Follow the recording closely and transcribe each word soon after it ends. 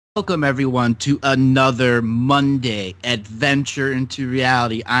Welcome, everyone, to another Monday adventure into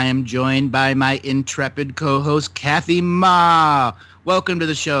reality. I am joined by my intrepid co-host, Kathy Ma. Welcome to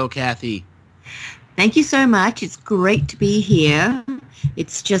the show, Kathy. Thank you so much. It's great to be here.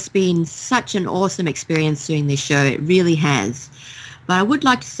 It's just been such an awesome experience doing this show. It really has. But I would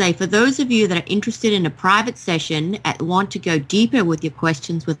like to say, for those of you that are interested in a private session and want to go deeper with your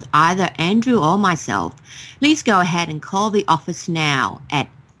questions with either Andrew or myself, please go ahead and call the office now at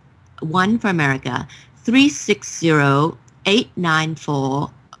 1 for America,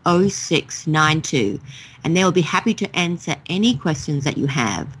 360-894-0692, and they will be happy to answer any questions that you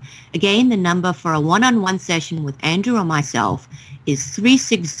have. Again, the number for a one-on-one session with Andrew or myself is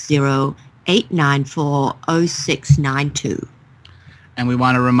 360-894-0692. And we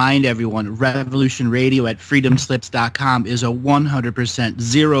want to remind everyone, Revolution Radio at freedomslips.com is a 100%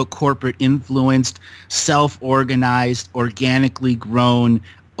 zero corporate influenced, self-organized, organically grown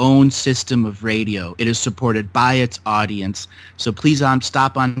own system of radio. It is supported by its audience. So please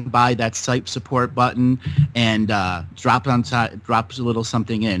stop on by that site support button and drop a little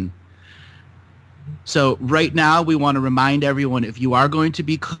something in. So right now we want to remind everyone, if you are going to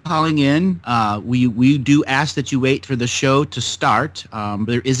be calling in, we do ask that you wait for the show to start.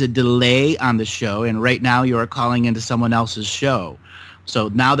 There is a delay on the show, and right now you are calling into someone else's show. So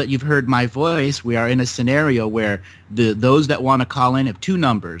now that you've heard my voice, we are in a scenario where those that want to call in have two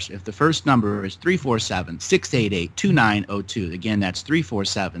numbers. If the first number is 347-688-2902, again, that's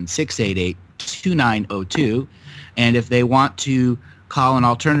 347-688-2902. And if they want to call an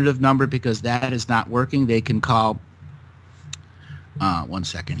alternative number because that is not working, they can call, 1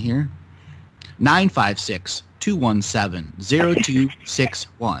 second here,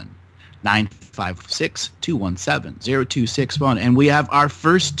 956-217-0261. 956-217-0261. And we have our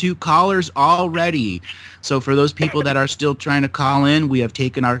first two callers already. So for those people that are still trying to call in, we have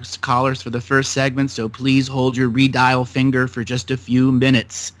taken our callers for the first segment, so please hold your redial finger for just a few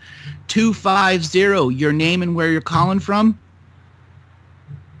minutes. 250, your name and where you're calling from?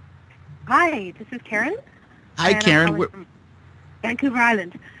 Hi, this is Karen. Hi, Karen. We're from Vancouver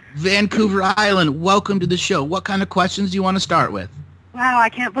Island. Vancouver Island. Welcome to the show. What kind of questions do you want to start with? Wow, I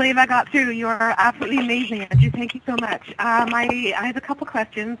can't believe I got through. You are absolutely amazing, Andrew. Thank you so much. I have a couple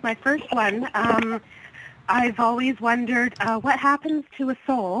questions. My first one, I've always wondered what happens to a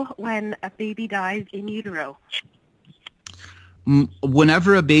soul when a baby dies in utero?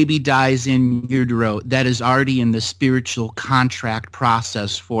 Whenever a baby dies in utero, that is already in the spiritual contract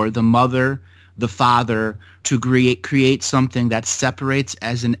process for the mother, the father, to create something that separates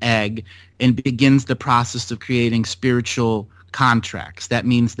as an egg and begins the process of creating spiritual contracts. That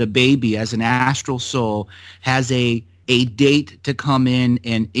means the baby, as an astral soul, has a date to come in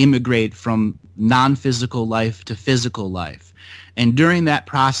and immigrate from non-physical life to physical life. And during that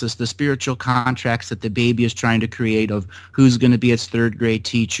process, the spiritual contracts that the baby is trying to create of who's going to be its third grade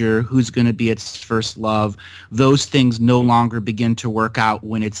teacher, who's going to be its first love, those things no longer begin to work out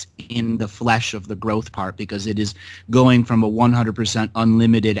when it's in the flesh of the growth part, because it is going from a 100%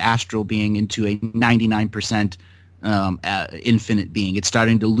 unlimited astral being into a 99% infinite being. It's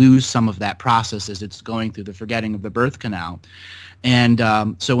starting to lose some of that process as it's going through the forgetting of the birth canal. And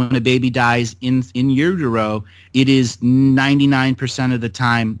so when a baby dies in utero, it is 99% of the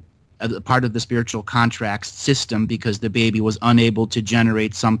time part of the spiritual contract system, because the baby was unable to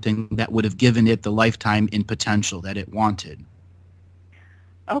generate something that would have given it the lifetime in potential that it wanted.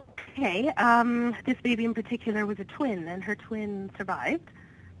 Okay. This baby in particular was a twin, and her twin survived.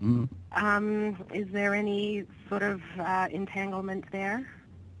 Is there any sort of entanglement there?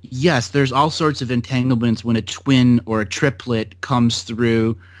 Yes, there's all sorts of entanglements when a twin or a triplet comes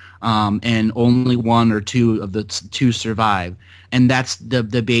through, and only one or two of the two survive. And that's the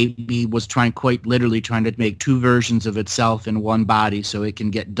baby was quite literally trying to make two versions of itself in one body so it can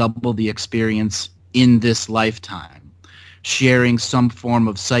get double the experience in this lifetime, sharing some form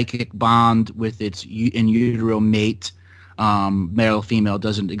of psychic bond with its in utero mate. Male, female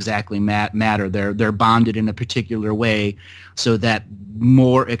doesn't exactly matter. They're bonded in a particular way so that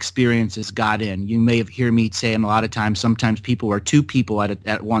more experiences got in. You may have heard me saying a lot of times, sometimes people are two people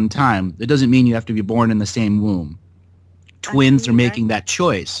at one time. It doesn't mean you have to be born in the same womb. Twins are making that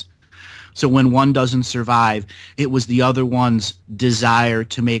choice. So when one doesn't survive, it was the other one's desire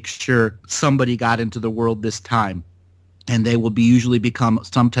to make sure somebody got into the world this time. And they will usually become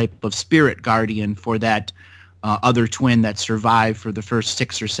some type of spirit guardian for that other twin that survived for the first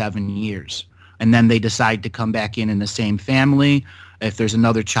 6 or 7 years. And then they decide to come back in the same family if there's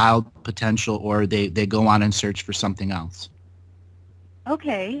another child potential, or they go on and search for something else.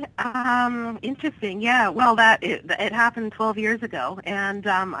 Okay. Interesting. Yeah. Well, it happened 12 years ago, and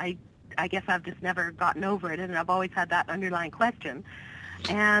I guess I've just never gotten over it, and I've always had that underlying question.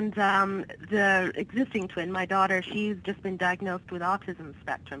 And the existing twin, my daughter, she's just been diagnosed with autism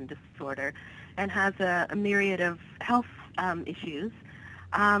spectrum disorder, and has a myriad of health issues.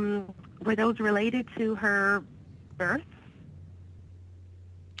 Were those related to her birth?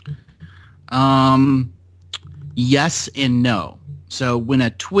 Yes and no. So when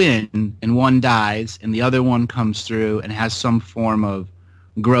a twin and one dies and the other one comes through and has some form of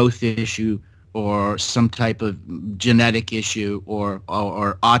growth issue or some type of genetic issue or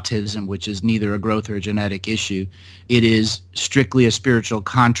autism, which is neither a growth or a genetic issue, it is strictly a spiritual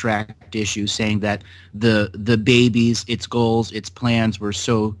contract issue, saying that the babies, its goals, its plans were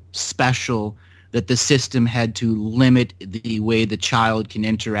so special that the system had to limit the way the child can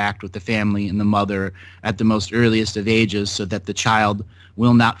interact with the family and the mother at the most earliest of ages, so that the child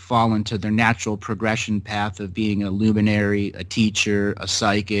will not fall into their natural progression path of being a luminary, a teacher, a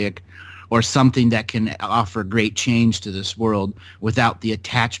psychic, or something that can offer great change to this world without the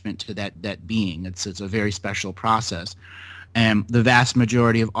attachment to that being. It's a very special process. And the vast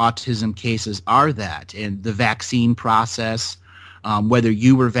majority of autism cases are that. And the vaccine process, whether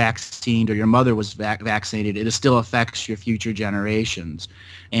you were vaccinated or your mother was vaccinated, it still affects your future generations.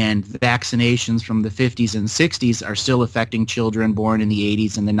 And vaccinations from the 50s and 60s are still affecting children born in the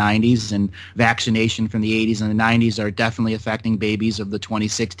 80s and the 90s, and vaccination from the 80s and the 90s are definitely affecting babies of the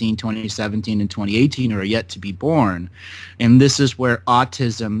 2016, 2017, and 2018 who are yet to be born. And this is where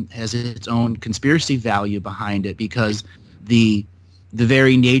autism has its own conspiracy value behind it, because the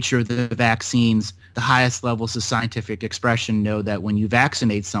very nature of the vaccines, the highest levels of scientific expression know that when you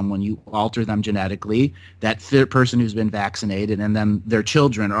vaccinate someone, you alter them genetically. That person who's been vaccinated and then their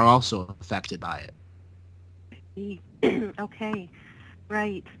children are also affected by it. Okay,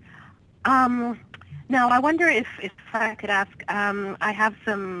 right. Now, I wonder if I could ask, I have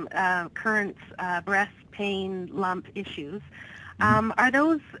some current breast pain lump issues. Are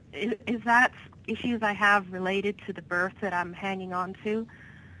those, is that issues I have related to the birth that I'm hanging on to?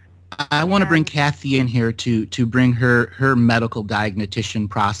 I want to bring Kathy in here to bring her medical diagnostician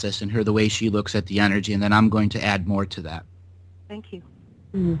process and the way she looks at the energy, and then I'm going to add more to that. Thank you.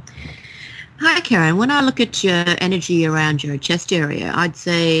 Hi, Karen. When I look at your energy around your chest area, I'd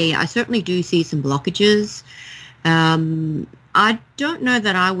say I certainly do see some blockages. I don't know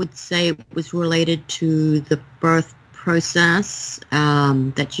that I would say it was related to the birth process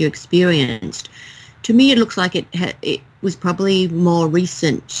that you experienced. To me, it looks like it was probably more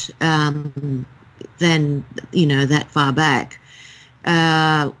recent than, that far back.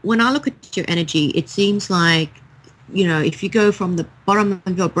 When I look at your energy, it seems like, if you go from the bottom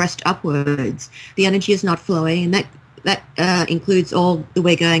of your breast upwards, the energy is not flowing, and that includes all the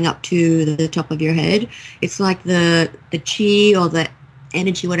way going up to the top of your head. It's like the chi or the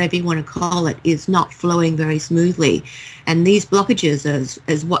energy, whatever you want to call it, is not flowing very smoothly. And these blockages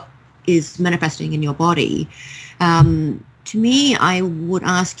as what is manifesting in your body. To me, I would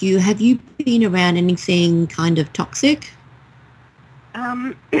ask you, have you been around anything kind of toxic?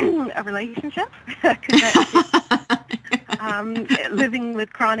 A relationship? Living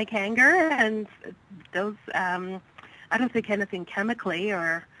with chronic anger, and those, I don't think anything chemically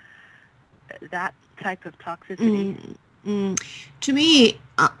or that type of toxicity. To me,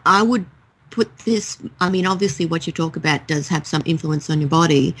 I would put this, obviously what you talk about does have some influence on your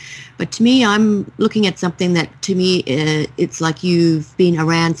body, but to me, I'm looking at something that, to me, it's like you've been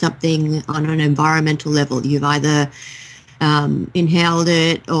around something on an environmental level. You've either inhaled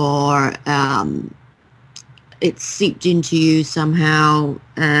it or it's seeped into you somehow.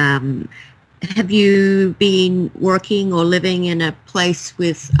 Have you been working or living in a place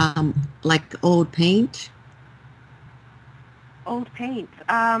with like old paint? Old paint?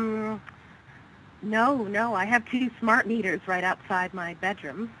 No. I have 2 smart meters right outside my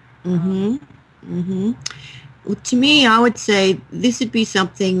bedroom. Well, to me, I would say this would be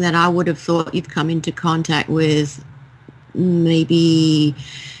something that I would have thought you've come into contact with maybe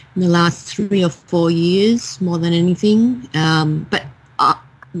in the last 3 or 4 years more than anything. But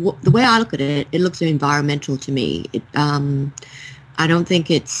the way I look at it, it looks environmental to me. I don't think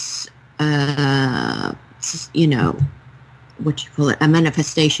it's, what you call it, a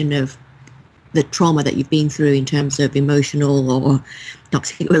manifestation of the trauma that you've been through in terms of emotional or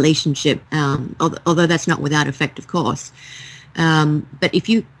toxic relationship, although that's not without effect, of course. But if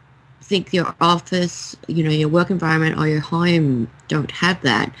you think your office, your work environment or your home don't have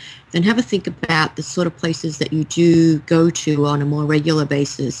that, then have a think about the sort of places that you do go to on a more regular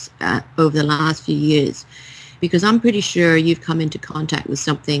basis over the last few years. because I'm pretty sure you've come into contact with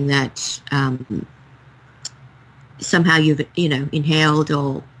something that somehow you've, inhaled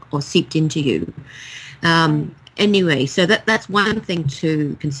or seeped into you. Anyway, so that's one thing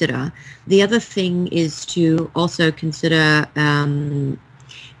to consider. The other thing is to also consider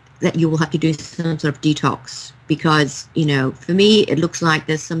that you will have to do some sort of detox, because, for me, it looks like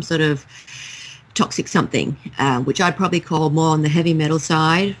there's some sort of toxic something, which I'd probably call more on the heavy metal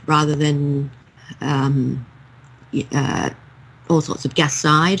side rather than all sorts of gas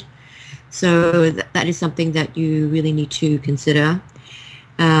side. So that is something that you really need to consider.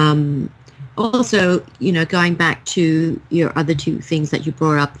 Also, going back to your other two things that you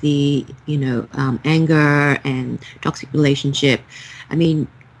brought up, the, anger and toxic relationship. I mean,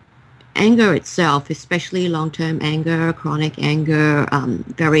 anger itself, especially long-term anger, chronic anger,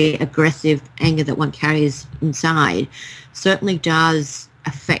 very aggressive anger that one carries inside, certainly does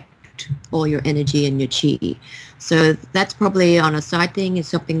affect all your energy and your chi. So that's probably on a side thing, is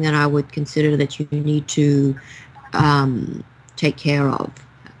something that I would consider that you need to take care of.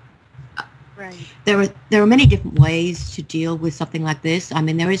 Right. There are many different ways to deal with something like this. I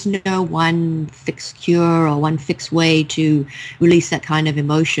mean, there is no one fixed cure or one fixed way to release that kind of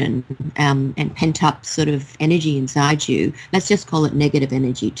emotion and pent up sort of energy inside you. Let's just call it negative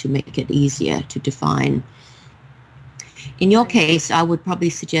energy to make it easier to define. In your case, I would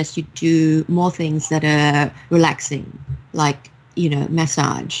probably suggest you do more things that are relaxing, like,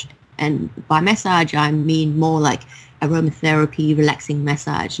 massage. And by massage, I mean more like aromatherapy, relaxing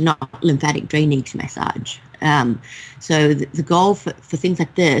massage, not lymphatic drainage massage. So the goal for things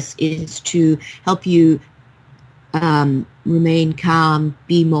like this is to help you remain calm,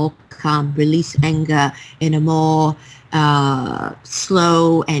 be more calm, release anger in a more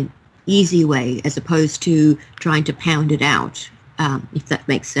slow and easy way, as opposed to trying to pound it out, if that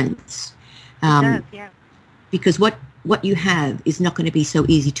makes sense. It does, yeah. Because what you have is not going to be so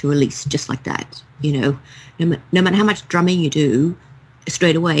easy to release just like that. No matter how much drumming you do,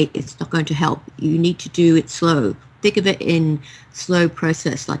 straight away, it's not going to help. You need to do it slow. Think of it in slow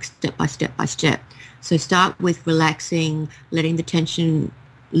process, like step by step by step. So start with relaxing, letting the tension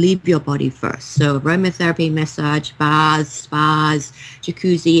leave your body first. So aromatherapy, massage, baths, spas,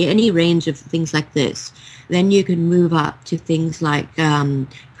 jacuzzi, any range of things like this. Then you can move up to things like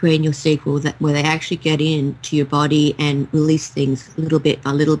cranial sacral, where they actually get into your body and release things little bit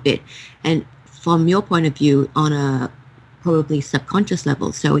by little bit. And from your point of view, on a probably subconscious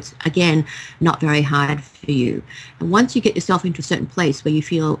level. So it's, again, not very hard for you. And once you get yourself into a certain place where you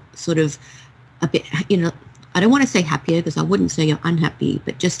feel sort of a bit, I don't want to say happier, because I wouldn't say you're unhappy,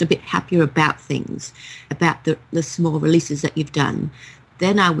 but just a bit happier about things, about the small releases that you've done,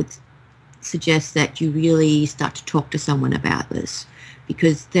 then I would suggest that you really start to talk to someone about this,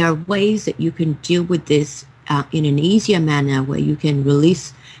 because there are ways that you can deal with this in an easier manner, where you can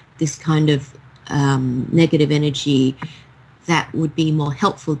release this kind of negative energy that would be more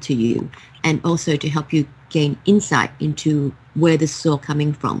helpful to you, and also to help you gain insight into where this is all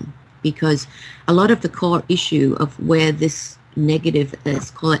coming from. Because a lot of the core issue of where this negative,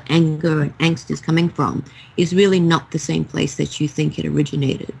 let's call it anger and angst, is coming from is really not the same place that you think it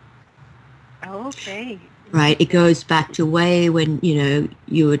originated. Oh, okay. Right? It goes back to way when,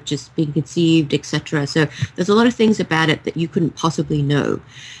 you were just being conceived, etc. So there's a lot of things about it that you couldn't possibly know.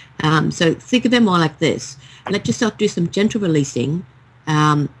 So think of it more like this. Let yourself do some gentle releasing,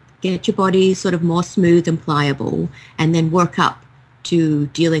 get your body sort of more smooth and pliable, and then work up to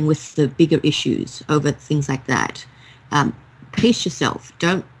dealing with the bigger issues over things like that. Pace yourself.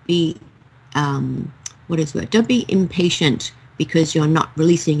 Don't be, don't be impatient because you're not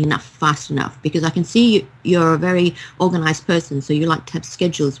releasing enough fast enough. Because I can see you're a very organized person, so you like to have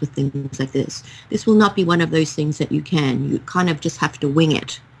schedules with things like this. This will not be one of those things that you can. You kind of just have to wing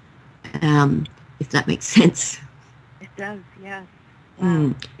it, if that makes sense. It does, yes.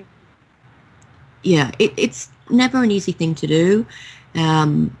 Wow. Yeah, it's never an easy thing to do.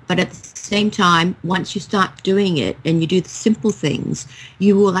 But at the same time, once you start doing it and you do the simple things,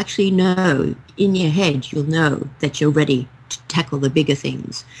 you will actually know in your head, you'll know that you're ready to tackle the bigger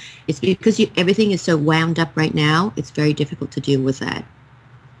things. It's because everything is so wound up right now, it's very difficult to deal with that.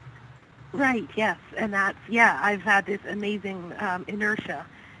 Right, yes. And I've had this amazing inertia,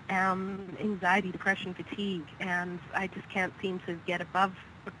 anxiety, depression, fatigue, and I just can't seem to get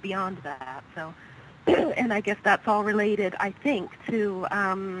beyond that. So, and I guess that's all related, I think, to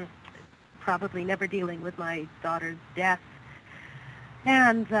probably never dealing with my daughter's death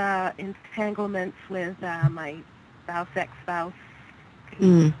and entanglements with my ex-spouse.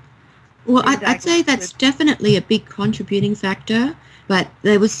 Well, I'd say that's definitely a big contributing factor, but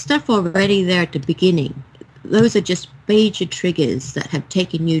there was stuff already there at the beginning. those are just major triggers that have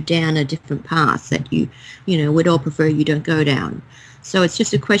taken you down a different path that you would all prefer you don't go down. So it's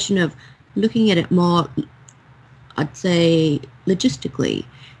just a question of looking at it more, I'd say, logistically.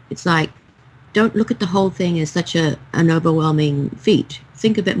 It's like, don't look at the whole thing as such an overwhelming feat.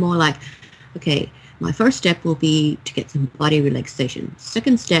 Think of it more like, okay, my first step will be to get some body relaxation.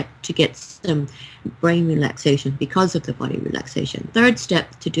 Second step, to get some brain relaxation because of the body relaxation. Third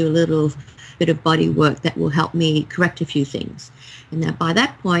step, to do a little bit of body work that will help me correct a few things. And that by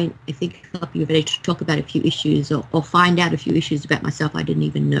that point, I think I'll be ready to talk about a few issues or find out a few issues about myself I didn't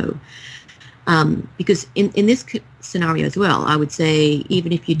even know. Because in this scenario as well, I would say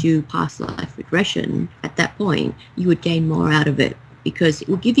even if you do past life regression, at that point, you would gain more out of it because it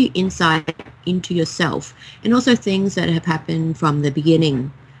will give you insight into yourself and also things that have happened from the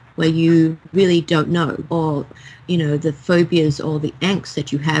beginning where you really don't know, or, the phobias or the angst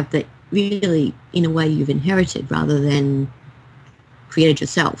that you have that really, in a way, you've inherited rather than created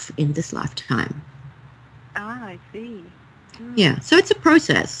yourself in this lifetime. Ah, I see. Yeah, so it's a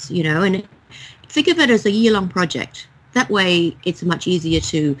process, and think of it as a year-long project. That way, it's much easier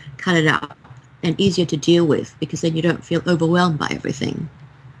to cut it up and easier to deal with because then you don't feel overwhelmed by everything.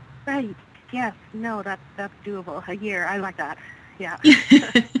 Right. Yes. No, that's doable. A year. I like that. Yeah.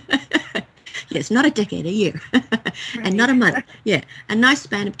 Yes, not a decade, a year. And not a month. Yeah, a nice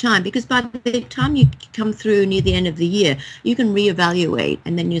span of time, because by the time you come through near the end of the year, you can reevaluate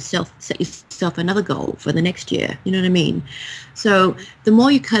and then set yourself another goal for the next year. You know what I mean? So the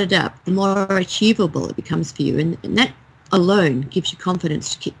more you cut it up, the more achievable it becomes for you. And that alone gives you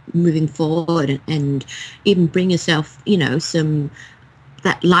confidence to keep moving forward and even bring yourself,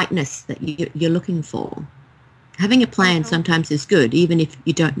 that lightness that you're looking for. Having a plan sometimes is good, even if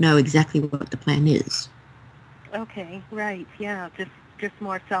you don't know exactly what the plan is. Okay, right, yeah, just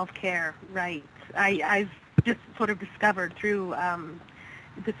more self-care, right. I've just sort of discovered through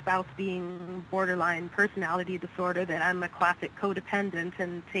the spouse being borderline personality disorder that I'm a classic codependent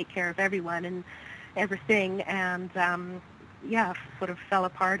and take care of everyone and everything, and sort of fell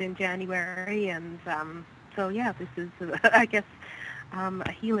apart in January, and so yeah, this is, I guess,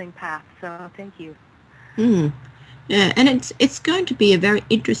 a healing path, so thank you. Yeah, and it's going to be a very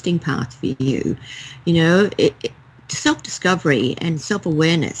interesting path for you. Self-discovery and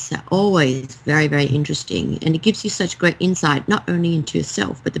self-awareness are always very, very interesting, and it gives you such great insight not only into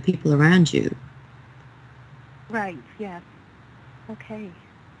yourself but the people around you. Right, yes. Okay,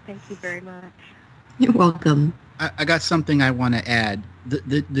 thank you very much. You're welcome. I got something I want to add.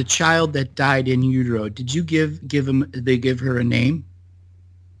 The child that died in utero, did you give her a name?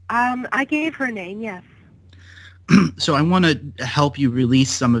 I gave her a name, yes. So I want to help you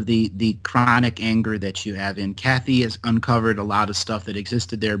release some of the chronic anger that you have in. Kathy has uncovered a lot of stuff that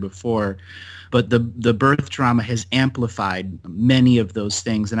existed there before, but the birth trauma has amplified many of those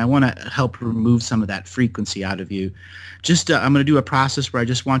things, and I want to help remove some of that frequency out of you. I'm going to do a process where I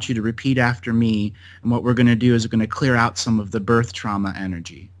just want you to repeat after me, and what we're going to do is we're going to clear out some of the birth trauma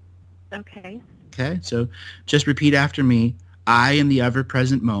energy. Okay. Okay, so just repeat after me. I, in the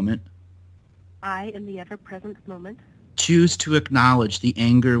ever-present moment, I, in the ever-present moment, choose to acknowledge the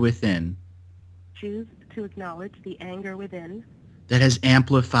anger within. Choose to acknowledge the anger within. That has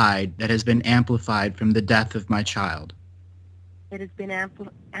been amplified from the death of my child. It has been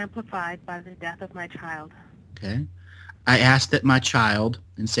amplified by the death of my child. Okay. I ask that my child,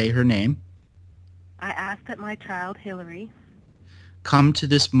 and say her name. I ask that my child, Hillary, come to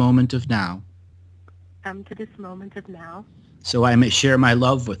this moment of now. Come to this moment of now. So I may share my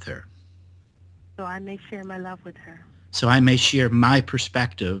love with her. So I may share my love with her. So I may share my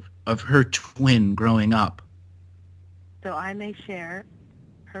perspective of her twin growing up. So I may share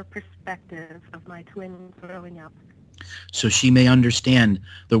her perspective of my twin growing up. So she may understand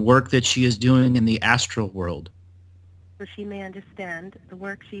the work that she is doing in the astral world. So she may understand the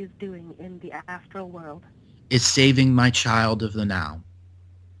work she is doing in the astral world. Is saving my child of the now.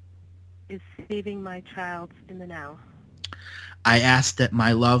 Is saving my child in the now. I ask that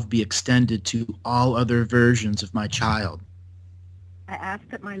my love be extended to all other versions of my child. I ask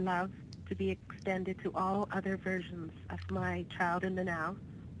that my love to be extended to all other versions of my child in the now.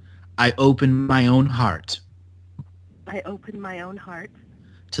 I open my own heart. I open my own heart.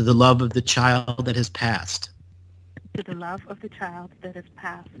 To the love of the child that has passed. To the love of the child that has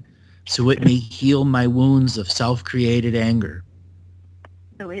passed. So it may heal my wounds of self-created anger.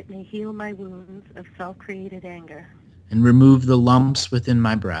 So it may heal my wounds of self-created anger. And remove the lumps within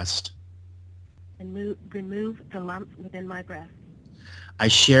my breast. And remove the lumps within my breast. I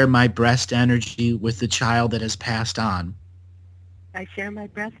share my breast energy with the child that has passed on. I share my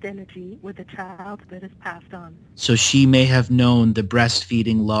breast energy with a child that is passed on, so she may have known the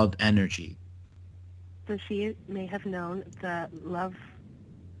breastfeeding love energy so she may have known the love,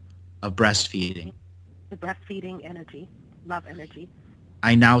 of breastfeeding. the breastfeeding energy, love energy.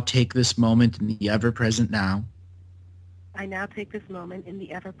 I now take this moment in the ever-present now I now take this moment in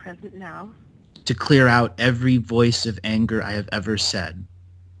the ever-present now to clear out every voice of anger I have ever said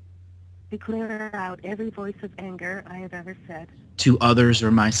to clear out every voice of anger I have ever said to others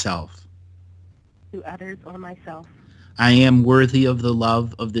or myself. to others or myself. I am worthy of the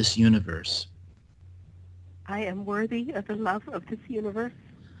love of this universe. I am worthy of the love of this universe.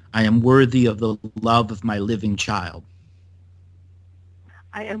 I am worthy of the love of my living child.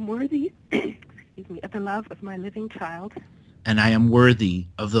 I am worthy excuse me, of the love of my living child. And I am worthy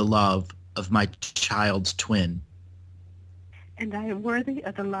of the love of my child's twin. And I am worthy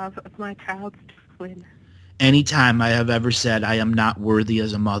of the love of my child's twin. Anytime I have ever said I am not worthy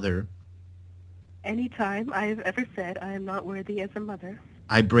as a mother, Anytime I have ever said I am not worthy as a mother,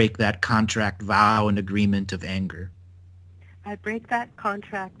 I break that contract, vow, and agreement of anger. I break that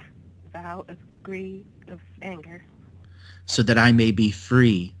contract, vow, agree of anger, So that I may be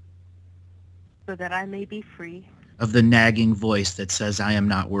free so that I may be free of the nagging voice that says I am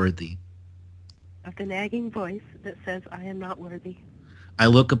not worthy. of the nagging voice that says I am not worthy. I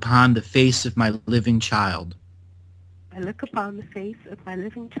look upon the face of my living child, I look upon the face of my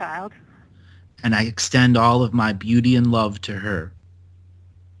living child, and I extend all of my beauty and love to her,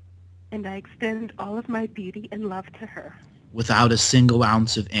 and I extend all of my beauty and love to her, without a single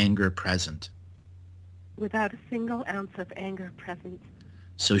ounce of anger present, without a single ounce of anger present,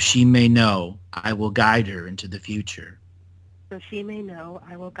 so she may know I will guide her into the future, so she may know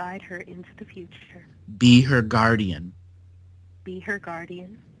I will guide her into the future, be her guardian, be her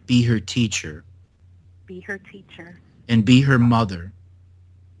guardian, be her teacher, be her teacher, and be her mother,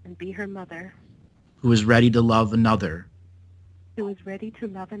 and be her mother, who is ready to love another who is ready to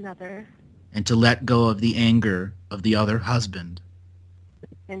love another and to let go of the anger of the other husband,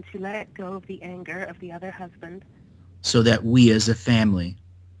 and to let go of the anger of the other husband, so that we as a family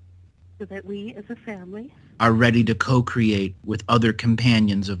so that we as a family are ready to co-create with other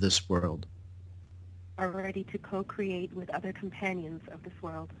companions of this world. are ready to co-create with other companions of this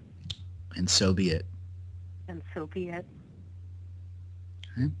world. And so be it. And so be it.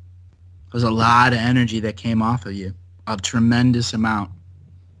 There's a lot of energy that came off of you, a tremendous amount.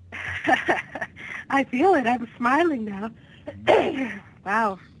 I feel it. I'm smiling now.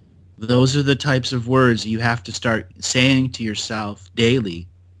 Wow. Those are the types of words you have to start saying to yourself daily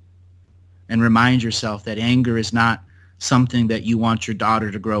and remind yourself that anger is not something that you want your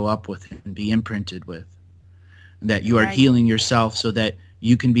daughter to grow up with and be imprinted with. That you are Right. healing yourself so that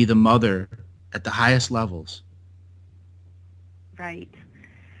you can be the mother at the highest levels. Right.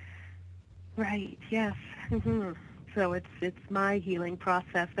 Right. Yes. So it's my healing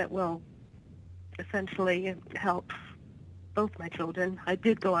process that will essentially help both my children. I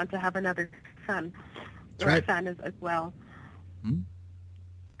did go on to have another son, That's or right. a son as well. Mhm.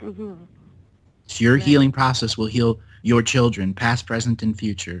 Mm-hmm. So your Right. healing process will heal your children, past, present, and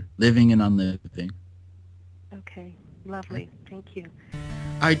future, living and unliving. Okay. Lovely. Thank you.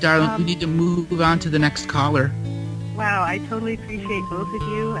 All right, darling, we need to move on to the next caller. Wow. I totally appreciate both of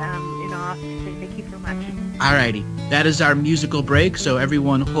you. Thank you so much. All righty. That is our musical break, so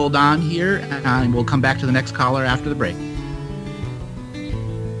everyone hold on here, and we'll come back to the next caller after the break.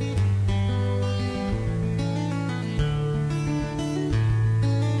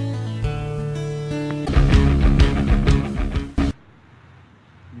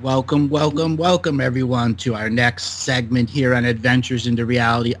 Welcome, welcome, welcome, everyone, to our next segment here on Adventures into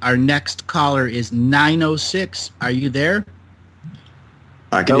Reality. Our next caller is 906. Are you there?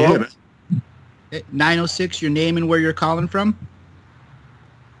 I can hear it. 906, your name and where you're calling from?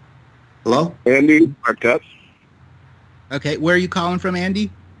 Hello? Andy, Marquette. Okay, where are you calling from, Andy?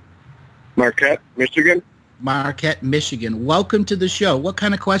 Marquette, Michigan. Marquette, Michigan. Welcome to the show. What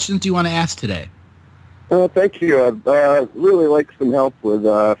kind of questions do you want to ask today? Thank you. I'd really like some help with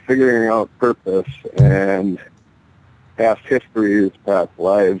figuring out purpose and past histories, past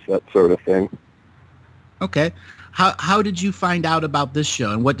lives, that sort of thing. Okay. How did you find out about this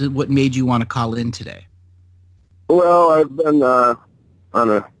show, and what made you want to call in today? Well, I've been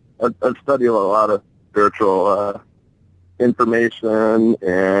I've studied a lot of spiritual information,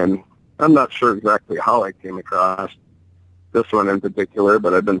 and I'm not sure exactly how I came across this one in particular,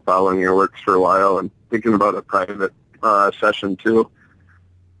 but I've been following your works for a while and thinking about a private session too.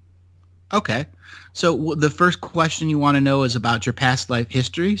 Okay. So the first question you want to know is about your past life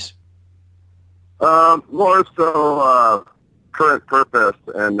histories? More so current purpose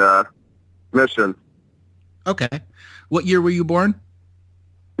and mission. Okay. What year were you born?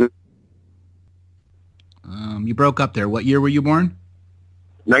 You broke up there. What year were you born?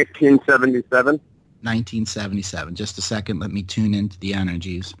 1977. 1977. Just a second. Let me tune into the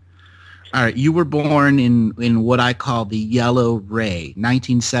energies. All right. You were born in what I call the yellow ray.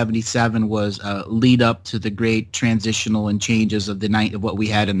 1977 was a lead up to the great transitional and changes of what we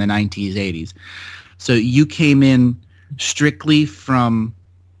had in the 90s, 80s. So you came in strictly from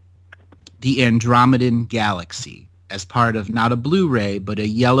the Andromedan galaxy as part of not a blue ray, but a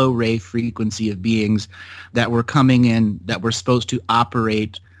yellow ray frequency of beings that were coming in that were supposed to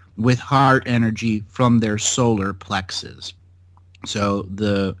operate with heart energy from their solar plexus. So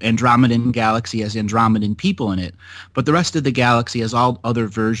the Andromedan galaxy has Andromedan people in it, but the rest of the galaxy has all other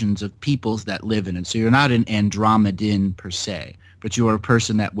versions of peoples that live in it. So you're not an Andromedan per se, but you are a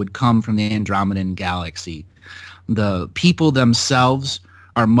person that would come from the Andromedan galaxy. The people themselves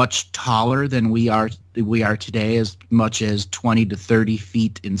are much taller than we are today, as much as 20 to 30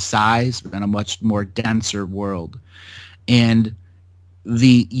 feet in size, and a much more denser world. And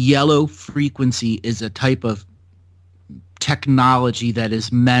the yellow frequency is a type of technology that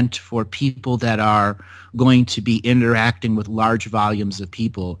is meant for people that are going to be interacting with large volumes of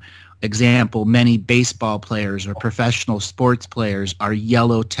people. Example, many baseball players or professional sports players are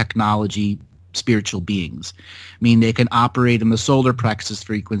yellow technology spiritual beings. I mean, they can operate in the solar plexus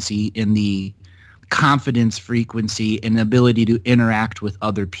frequency, in the confidence frequency, and the ability to interact with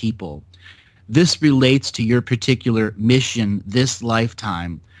other people. This relates to your particular mission this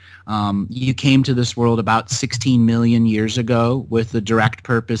lifetime. You came to this world about 16 million years ago with the direct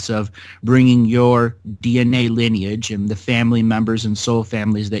purpose of bringing your DNA lineage and the family members and soul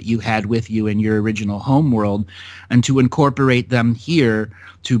families that you had with you in your original home world, and to incorporate them here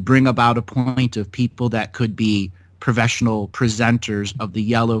to bring about a point of people that could be professional presenters of the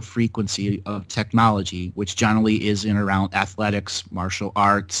yellow frequency of technology, which generally is in around athletics, martial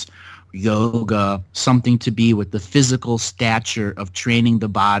arts, yoga, something to be with the physical stature of training the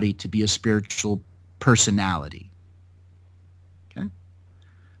body to be a spiritual personality. Okay?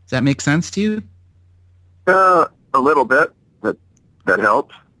 Does that make sense to you? A little bit. That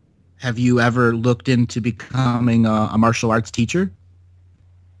helps. Have you ever looked into becoming a martial arts teacher?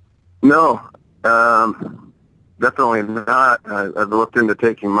 No, definitely not. I've looked into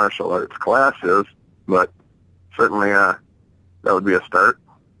taking martial arts classes, but certainly that would be a start.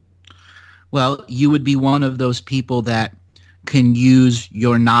 Well, you would be one of those people that can use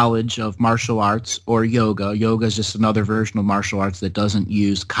your knowledge of martial arts or yoga. Yoga is just another version of martial arts that doesn't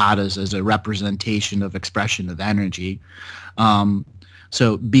use katas as a representation of expression of energy.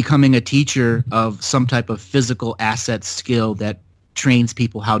 So becoming a teacher of some type of physical asset skill that trains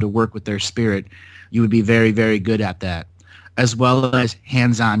people how to work with their spirit, you would be very, very good at that, as well as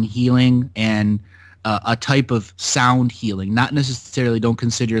hands-on healing and a type of sound healing. Not necessarily, don't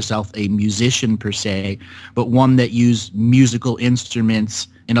consider yourself a musician per se, but one that uses musical instruments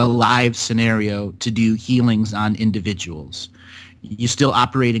in a live scenario to do healings on individuals. You're still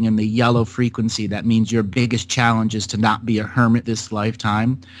operating in the yellow frequency. That means your biggest challenge is to not be a hermit this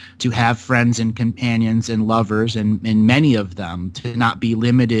lifetime, to have friends and companions and lovers, and many of them, to not be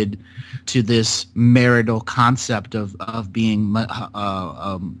limited to this marital concept of being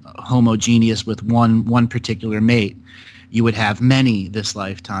homogeneous with one particular mate. You would have many this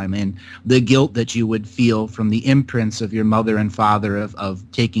lifetime, and the guilt that you would feel from the imprints of your mother and father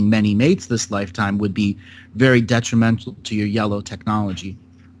of taking many mates this lifetime would be very detrimental to your yellow technology.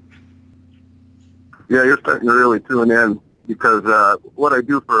 Yeah, you're starting to really tune in, because what I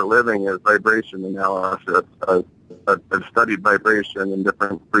do for a living is vibration analysis. I've studied vibration and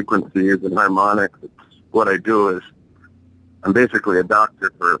different frequencies and harmonics. What I do is I'm basically a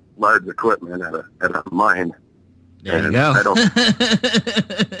doctor for large equipment at a mine. There you go. I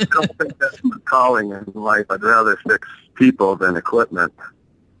don't think that's my calling in life. I'd rather fix people than equipment.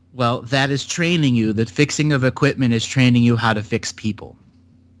 Well, that is training you. The fixing of equipment is training you how to fix people.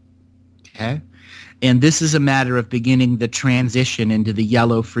 Okay? And this is a matter of beginning the transition into the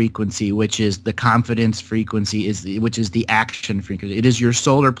yellow frequency, which is the confidence frequency, which is the action frequency. It is your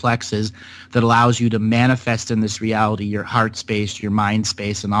solar plexus that allows you to manifest in this reality your heart space, your mind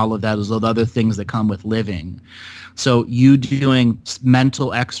space, and all of that, those other things that come with living. So you doing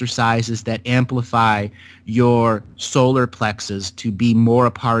mental exercises that amplify your solar plexus to be more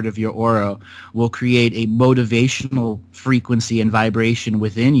a part of your aura will create a motivational frequency and vibration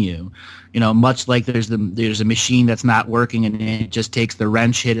within you. You know, much like there's a machine that's not working and it just takes the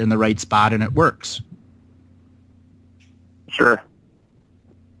wrench hit in the right spot and it works. Sure.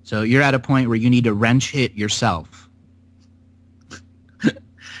 So you're at a point where you need to wrench hit yourself.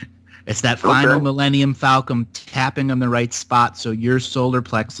 It's that final Okay. Millennium Falcon tapping on the right spot so your solar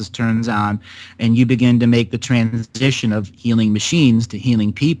plexus turns on and you begin to make the transition of healing machines to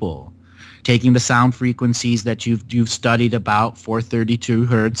healing people. Taking the sound frequencies that you've studied about, 432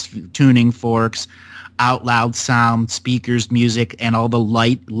 hertz, tuning forks, out loud sound, speakers, music, and all the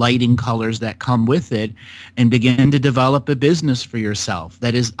lighting colors that come with it, and begin to develop a business for yourself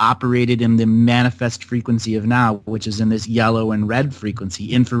that is operated in the manifest frequency of now, which is in this yellow and red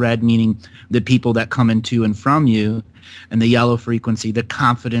frequency. Infrared meaning the people that come into and from you, and the yellow frequency, the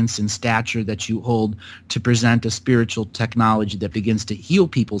confidence and stature that you hold to present a spiritual technology that begins to heal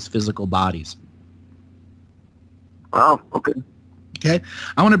people's physical bodies. Wow. Okay. Okay,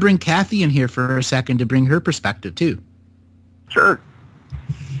 I want to bring Kathy in here for a second to bring her perspective too. Sure.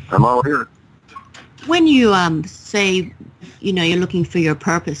 I'm all here. When you say, you're looking for your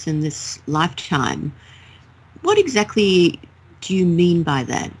purpose in this lifetime, what exactly do you mean by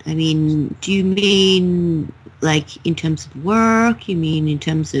that? I mean, do you mean like in terms of work? You mean in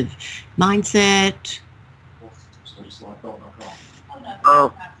terms of mindset?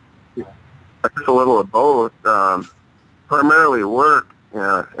 Oh, I guess a little of both. Primarily work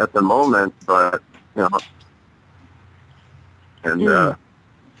at the moment, but and just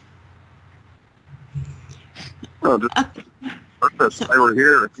purpose. I were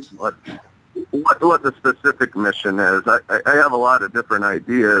here. What the specific mission is? I have a lot of different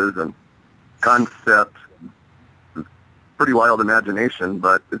ideas and concepts. Pretty wild imagination,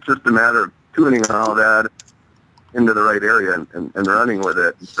 but it's just a matter of tuning all that into the right area and running with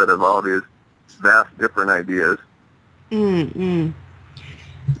it instead of all these vast different ideas. Mm-mm.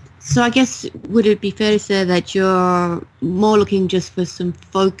 So I guess, would it be fair to say that you're more looking just for some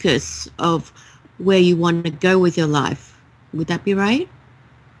focus of where you want to go with your life? Would that be right?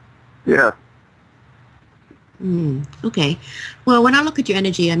 Yeah. Okay. Well, when I look at your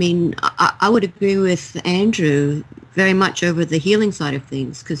energy, I mean, I would agree with Andrew very much over the healing side of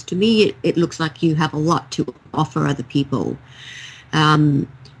things, because to me it looks like you have a lot to offer other people.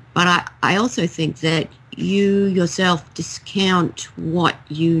 But I also think that you yourself discount what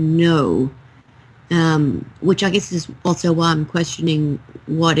you know, which I guess is also why I'm questioning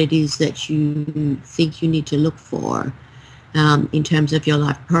what it is that you think you need to look for in terms of your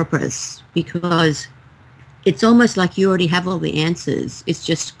life purpose, because it's almost like you already have all the answers. It's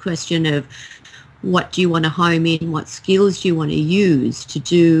just a question of what do you want to home in, what skills do you want to use to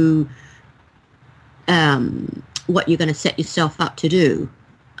do what you're going to set yourself up to do.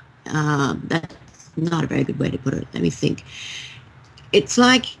 That's not a very good way to put it. Let me think. It's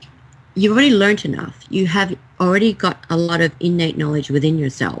like you've already learned enough. You have already got a lot of innate knowledge within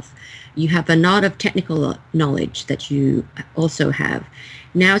yourself. You have a lot of technical knowledge that you also have.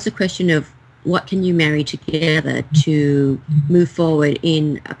 Now it's a question of what can you marry together to move forward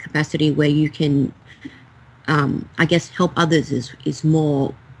in a capacity where you can, I guess, help others is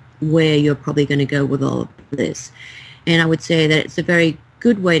more where you're probably going to go with all of this. And I would say that it's a very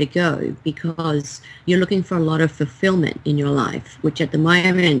good way to go because you're looking for a lot of fulfillment in your life, which at the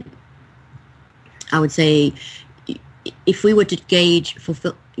moment, I would say, if we were to gauge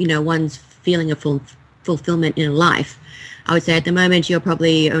one's feeling of fulfillment in life, I would say at the moment you're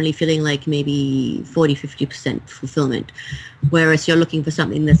probably only feeling like maybe 40-50% fulfillment, whereas you're looking for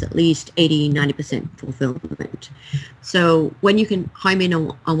something that's at least 80-90% fulfillment. So when you can home in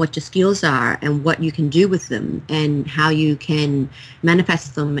on what your skills are and what you can do with them and how you can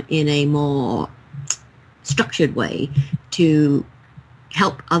manifest them in a more structured way to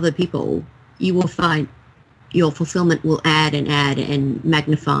help other people, you will find your fulfillment will add and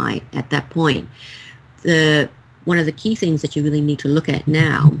magnify at that point. One of the key things that you really need to look at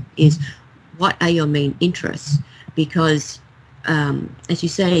now is what are your main interests? Because as you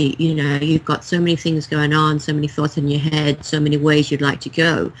say, you've got so many things going on, so many thoughts in your head, so many ways you'd like to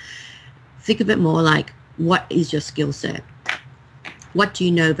go. Think of it more like, what is your skill set? What do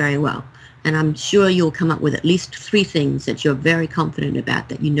you know very well? And I'm sure you'll come up with at least 3 things that you're very confident about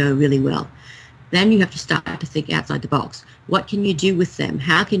that you know really well. Then you have to start to think outside the box. What can you do with them?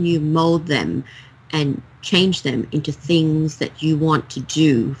 How can you mold them and change them into things that you want to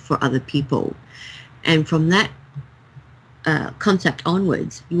do for other people? And from that concept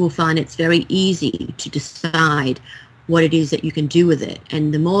onwards, you will find it's very easy to decide what it is that you can do with it.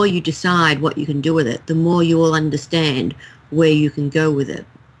 And the more you decide what you can do with it, the more you will understand where you can go with it.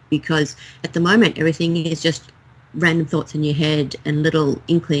 Because at the moment, everything is just random thoughts in your head and little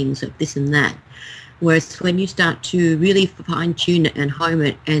inklings of this and that. Whereas when you start to really fine-tune it and home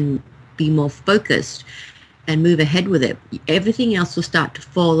it and be more focused, and move ahead with it, everything else will start to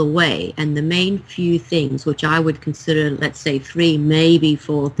fall away. And the main few things, which I would consider, let's say 3, maybe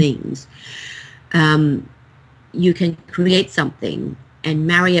 4 things, you can create something and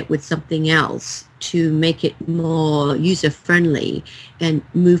marry it with something else to make it more user-friendly and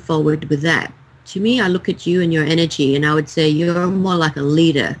move forward with that. To me, I look at you and your energy, and I would say you're more like a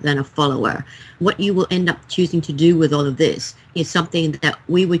leader than a follower. What you will end up choosing to do with all of this is something that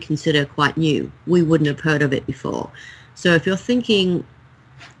we would consider quite new. We wouldn't have heard of it before. So if you're thinking,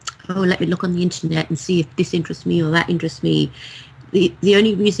 oh, let me look on the internet and see if this interests me or that interests me, the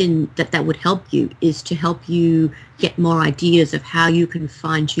only reason that would help you is to help you get more ideas of how you can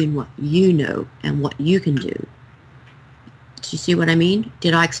fine-tune what you know and what you can do. Do you see what I mean?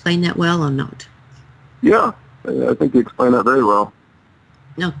 Did I explain that well or not? Yeah, I think you explained that very well.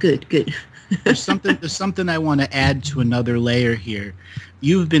 No, good. There's something I want to add to another layer here.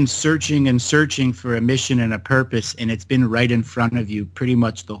 You've been searching and searching for a mission and a purpose, and it's been right in front of you pretty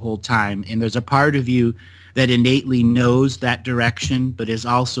much the whole time. And there's a part of you that innately knows that direction, but has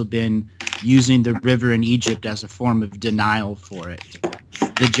also been using the river in Egypt as a form of denial for it.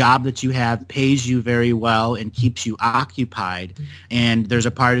 The job that you have pays you very well and keeps you occupied, and there's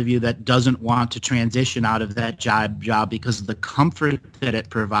a part of you that doesn't want to transition out of that job because of the comfort that it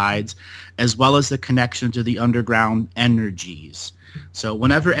provides, as well as the connection to the underground energies. So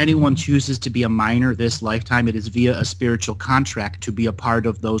whenever anyone chooses to be a miner this lifetime, it is via a spiritual contract to be a part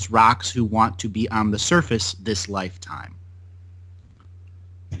of those rocks who want to be on the surface this lifetime.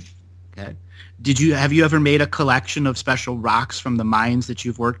 Okay. Have you ever made a collection of special rocks from the mines that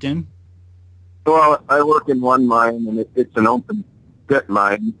you've worked in? Well, I work in one mine, and it's an open pit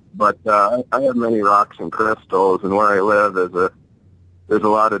mine, but I have many rocks and crystals, and where I live there's a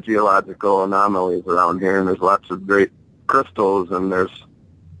lot of geological anomalies around here, and there's lots of great crystals, and there's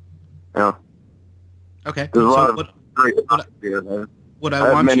a lot of great rocks here. What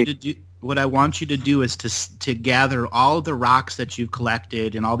I want you to do is to gather all of the rocks that you've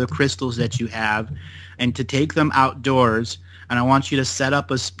collected and all the crystals that you have, and to take them outdoors, and I want you to set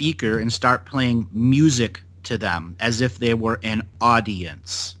up a speaker and start playing music to them as if they were an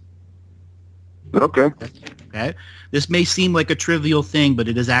audience. Okay. This may seem like a trivial thing, but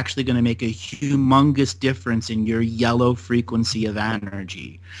it is actually going to make a humongous difference in your yellow frequency of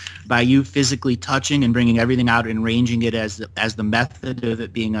energy. By you physically touching and bringing everything out and arranging it as the method of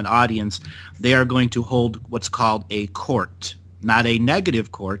it being an audience, they are going to hold what's called a court. Not a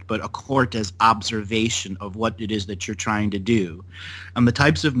negative court, but a court as observation of what it is that you're trying to do. And the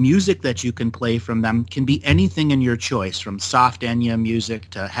types of music that you can play from them can be anything in your choice, from soft Enya music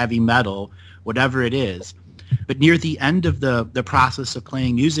to heavy metal, whatever it is. But near the end of the process of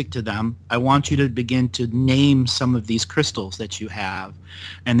playing music to them, I want you to begin to name some of these crystals that you have.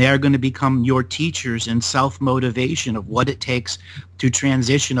 And they are going to become your teachers in self-motivation of what it takes to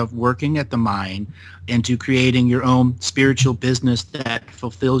transition of working at the mine into creating your own spiritual business that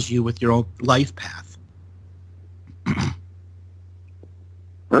fulfills you with your own life path.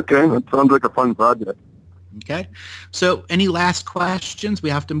 Okay, that sounds like a fun project. Okay. So any last questions? We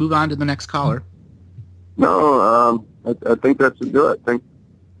have to move on to the next caller. No, I think that should do it. I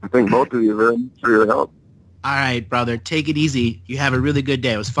thank both of you very much for your help. All right, brother. Take it easy. You have a really good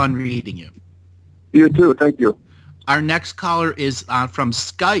day. It was fun reading you. You too. Thank you. Our next caller is from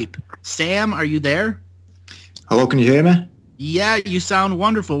Skype. Sam, are you there? Hello, can you hear me? Yeah, you sound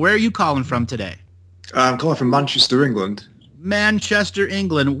wonderful. Where are you calling from today? I'm calling from Manchester, England. Manchester,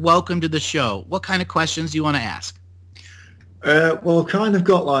 England. Welcome to the show. What kind of questions do you want to ask? Well, I've kind of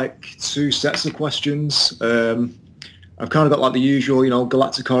got like 2 sets of questions. I've kind of got like the usual,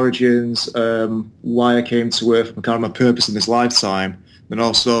 galactic origins, why I came to Earth, and kind of my purpose in this lifetime. And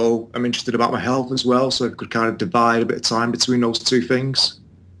also, I'm interested about my health as well, so I could kind of divide a bit of time between those 2 things.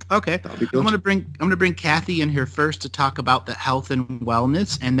 Okay. That'd be good. I'm gonna bring Kathy in here first to talk about the health and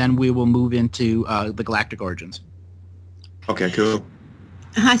wellness, and then we will move into the galactic origins. Okay, cool.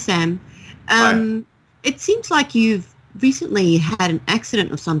 Hi, Sam. Hi. It seems like you've recently had an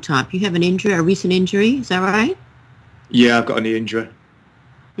accident of some type. You have an injury, a recent injury, is that right? Yeah, I've got a knee injury.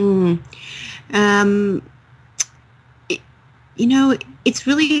 It's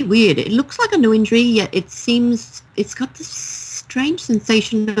really weird. It looks like a new injury, yet it seems it's got this strange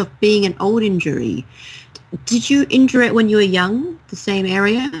sensation of being an old injury. Did you injure it when you were young, the same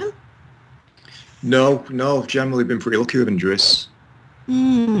area? No, I've generally been pretty lucky with injuries.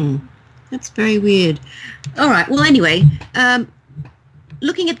 That's very weird. All right. Well, anyway,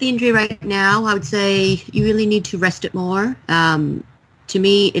 looking at the injury right now, I would say you really need to rest it more To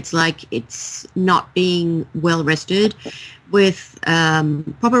me, it's like it's not being well rested. With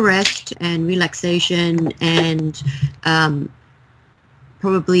proper rest and relaxation and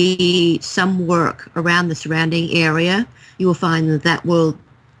probably some work around the surrounding area, you will find that that will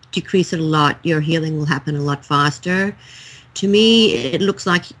decrease it a lot. Your healing will happen a lot faster. To me, it looks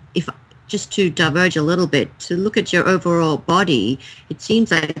like, if just to diverge a little bit, to look at your overall body, it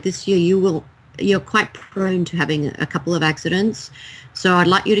seems like this year you're quite prone to having a couple of accidents. So I'd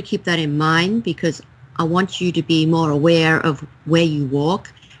like you to keep that in mind, because I want you to be more aware of where you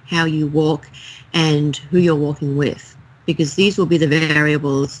walk, how you walk, and who you're walking with, because these will be the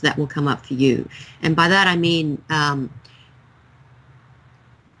variables that will come up for you. And by that I mean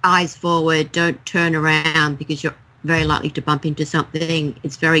eyes forward, don't turn around, because you're very likely to bump into something.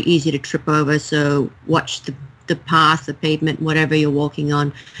 It's very easy to trip over, so watch the path, the pavement, whatever you're walking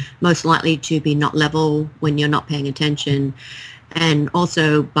on, most likely to be not level when you're not paying attention. And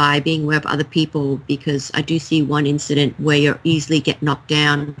also by being aware of other people, because I do see one incident where you easily get knocked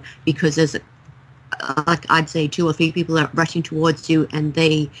down because there's, like I'd say, 2 or 3 people are rushing towards you and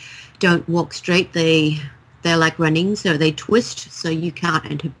they don't walk straight. They're like running, so they twist, so you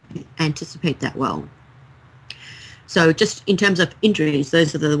can't anticipate that well. So just in terms of injuries,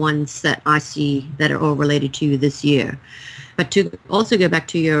 those are the ones that I see that are all related to you this year. But to also go back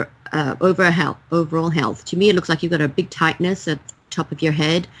to your overall health, to me it looks like you've got a big tightness at the top of your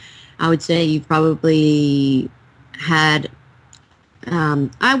head. I would say you've probably had,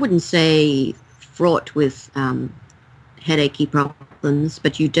 I wouldn't say fraught with headachy problems,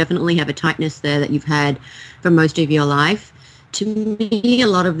 but you definitely have a tightness there that you've had for most of your life. To me, a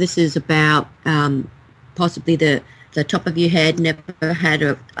lot of this is about possibly the top of your head never had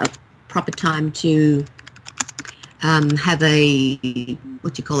a proper time to have a,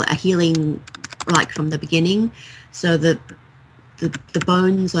 a healing, like from the beginning. So the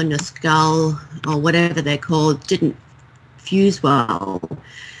bones on your skull, or whatever they're called, didn't fuse well.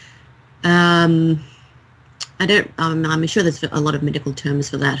 I'm sure there's a lot of medical terms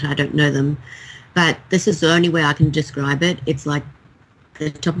for that. I don't know them, but this is the only way I can describe it. It's like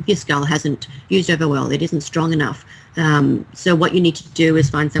the top of your skull hasn't fused over well. It isn't strong enough. So what you need to do is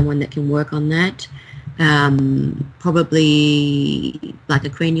find someone that can work on that. Probably like a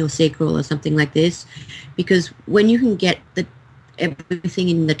craniosacral or something like this, because when you can get everything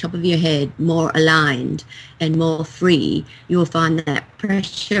in the top of your head more aligned and more free, you will find that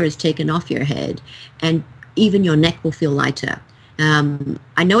pressure is taken off your head, and even your neck will feel lighter.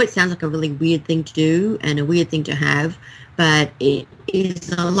 I know it sounds like a really weird thing to do and a weird thing to have, but it is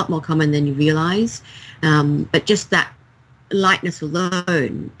a lot more common than you realize. But just that lightness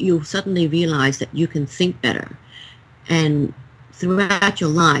alone, you'll suddenly realize that you can think better. And throughout your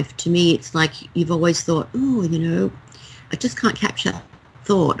life, to me, it's like you've always thought, oh, I just can't capture that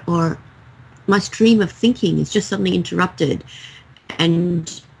thought, or my stream of thinking is just suddenly interrupted.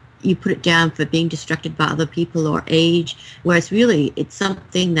 And you put it down for being distracted by other people or age, whereas really it's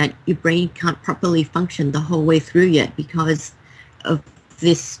something that your brain can't properly function the whole way through yet because of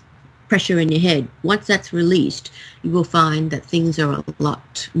this pressure in your head. Once that's released, you will find that things are a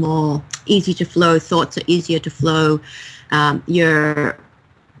lot more easy to flow, thoughts are easier to flow. When you're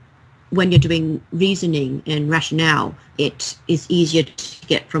doing reasoning and rationale, it is easier to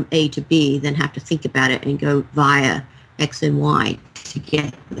get from A to B than have to think about it and go via X and Y to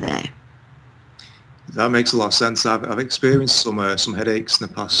get there. That makes a lot of sense. I've experienced some headaches in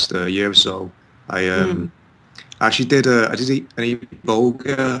the past year or so. I actually did an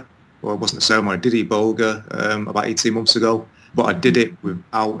iboga, well, it wasn't a ceremony. I did iboga about 18 months ago, but I did it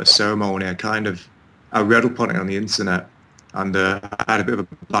without a ceremony. I read up on it on the internet, and I had a bit of a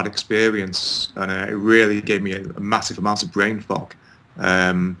bad experience, and it really gave me a massive amount of brain fog,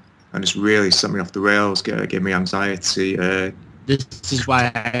 and it's really sent me off the rails, gave me anxiety. This is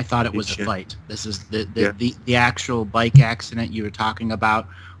why I thought it was a fight. This is the actual bike accident you were talking about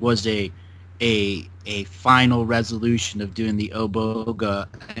was a final resolution of doing the iboga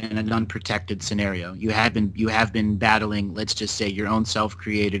in an unprotected scenario. You have been battling, let's just say, your own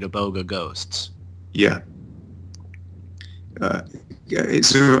self-created iboga ghosts. Yeah.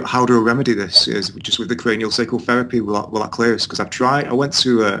 It's how do I remedy this? Is just with the craniosacral therapy, will that clear us? Because I went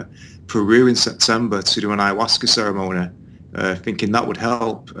to Peru in September to do an ayahuasca ceremony, thinking that would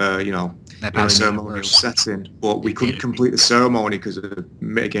help, in a ceremonial setting, but we couldn't complete the ceremony because of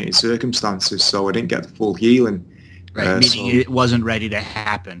mitigating circumstances, so I didn't get the full healing. Right, meaning it wasn't ready to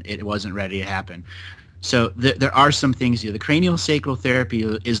happen. So there are some things here. The craniosacral therapy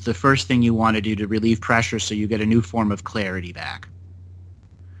is the first thing you want to do to relieve pressure so you get a new form of clarity back.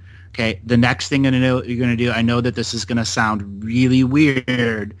 Okay, the next thing you're going to do, I know that this is going to sound really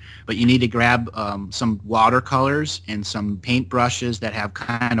weird, but you need to grab some watercolors and some paint brushes that have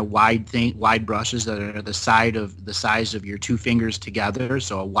kind of wide brushes that are the size of your two fingers together,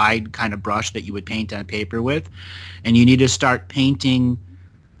 so a wide kind of brush that you would paint on paper with. And you need to start painting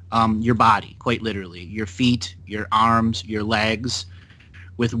your body, quite literally, your feet, your arms, your legs,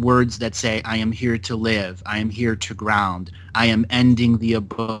 with words that say, I am here to live, I am here to ground, I am ending the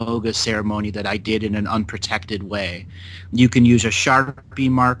Iboga ceremony that I did in an unprotected way. You can use a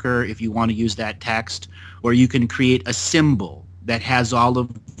Sharpie marker if you want to use that text, or you can create a symbol that has all of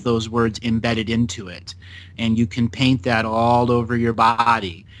those words embedded into it. And you can paint that all over your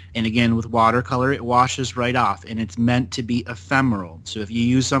body. And again, with watercolor, it washes right off, and it's meant to be ephemeral. So if you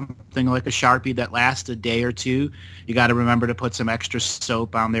use something like a Sharpie that lasts a day or two, you got to remember to put some extra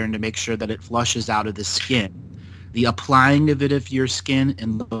soap on there and to make sure that it flushes out of the skin. The applying of it to your skin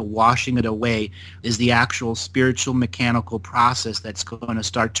and the washing it away is the actual spiritual mechanical process that's going to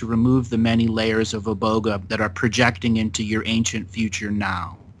start to remove the many layers of Iboga that are projecting into your ancient future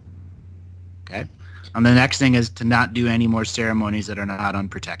now. Okay? And the next thing is to not do any more ceremonies that are not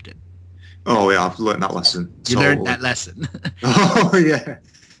unprotected. Oh yeah, I've learned that lesson. You learned that lesson. Oh yeah.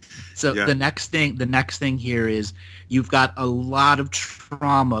 So yeah. The next thing here is you've got a lot of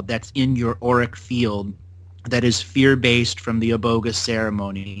trauma that's in your auric field that is fear-based from the Iboga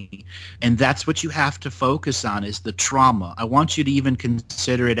ceremony. And that's what you have to focus on, is the trauma. I want you to even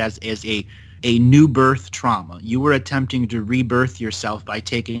consider it as a new birth trauma. You were attempting to rebirth yourself by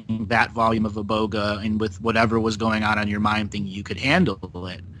taking that volume of Iboga, and with whatever was going on in your mind thinking you could handle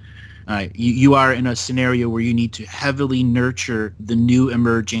it. You are in a scenario where you need to heavily nurture the new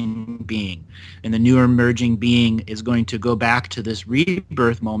emerging being. And the new emerging being is going to go back to this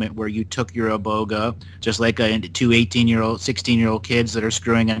rebirth moment where you took your Iboga, just like two 18-year-old, 16-year-old kids that are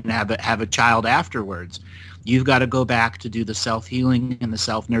screwing and have a child afterwards. You've got to go back to do the self-healing and the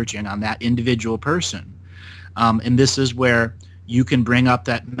self-nurturing on that individual person. And this is where you can bring up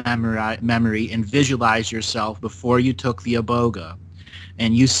that memory and visualize yourself before you took the Iboga.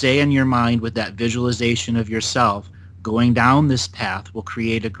 And you say in your mind, with that visualization of yourself, going down this path will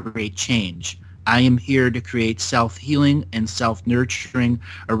create a great change. I am here to create self-healing and self-nurturing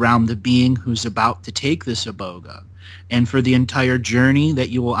around the being who's about to take this Iboga. And for the entire journey that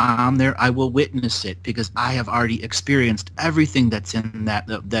you will on there, I will witness it because I have already experienced everything that's in that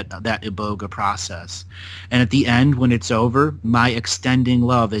Iboga process. And at the end, when it's over, my extending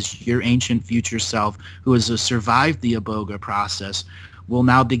love as your ancient future self who has survived the Iboga process will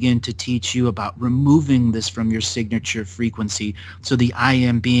now begin to teach you about removing this from your signature frequency so the I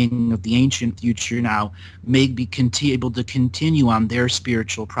am being of the ancient future now may be able to continue on their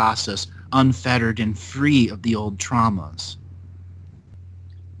spiritual process unfettered and free of the old traumas.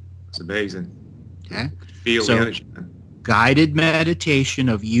 It's amazing. Okay. Feel the energy. Guided meditation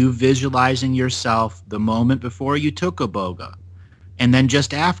of you visualizing yourself the moment before you took Iboga, and then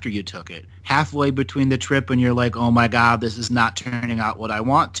just after you took it, halfway between the trip and you're like, oh my God, this is not turning out what I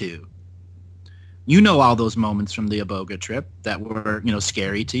want to. You know all those moments from the Iboga trip that were,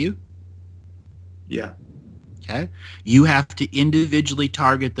 scary to you. Yeah. Okay. You have to individually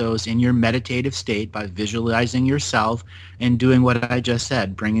target those in your meditative state by visualizing yourself and doing what I just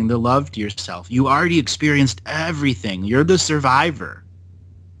said, bringing the love to yourself. You already experienced everything. You're the survivor,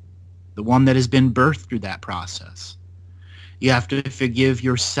 the one that has been birthed through that process. You have to forgive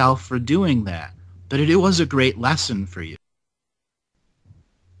yourself for doing that. But it was a great lesson for you.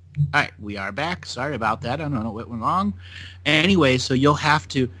 All right, we are back. Sorry about that. I don't know what went wrong. Anyway, so you'll have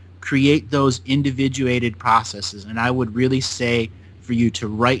to create those individuated processes. And I would really say for you to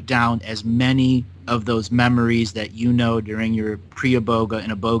write down as many of those memories that you know during your pre-Iboga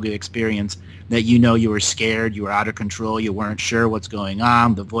and Iboga experience that you know you were scared, you were out of control, you weren't sure what's going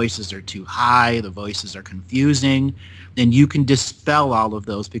on, the voices are too high, the voices are confusing. Then you can dispel all of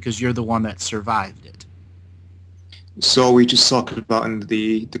those because you're the one that survived it. So we just talked about in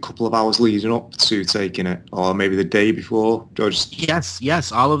the couple of hours leading up to taking it, or maybe the day before.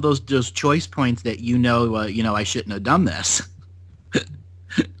 Yes, all of those choice points that I shouldn't have done this.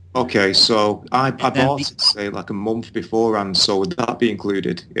 Okay, so I bought it, say, like a month beforehand, so would that be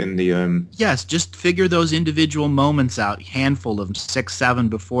included in the... Yes, just figure those individual moments out, handful of them, 6, 7,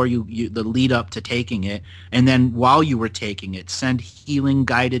 before you the lead up to taking it, and then while you were taking it, send healing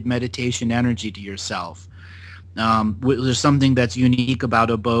guided meditation energy to yourself. There's something that's unique about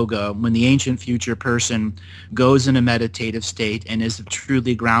iboga. When the ancient future person goes in a meditative state and is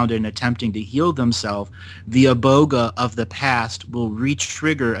truly grounded and attempting to heal themselves, the iboga of the past will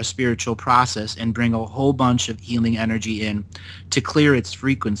re-trigger a spiritual process and bring a whole bunch of healing energy in to clear its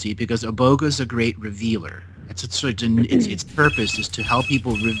frequency, because iboga is a great revealer. Its purpose is to help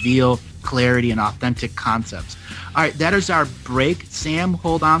people reveal clarity and authentic concepts. All right, that is our break. Sam,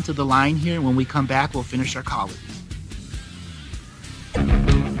 hold on to the line here. When we come back, we'll finish our call with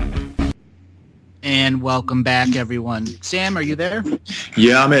you. And welcome back, everyone. Sam, are you there?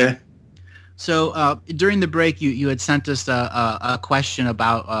 Yeah, I'm here. So during the break, you had sent us a question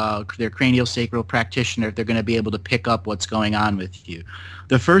about their craniosacral practitioner, if they're going to be able to pick up what's going on with you.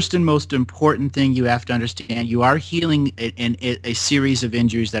 The first and most important thing you have to understand, you are healing in a series of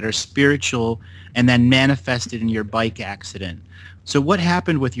injuries that are spiritual and then manifested in your bike accident. So what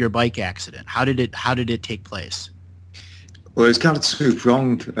happened with your bike accident? How did it take place? Well, it's kind of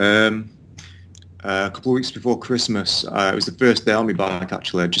two-pronged. A couple of weeks before Christmas, it was the first day on my bike,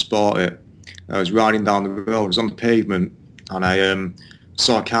 actually. I just bought it. I was riding down the road. I was on the pavement, and I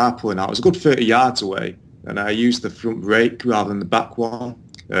saw a car pulling out. It was a good 30 yards away, and I used the front brake rather than the back one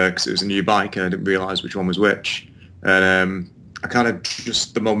because it was a new bike, and I didn't realise which one was which. And I kind of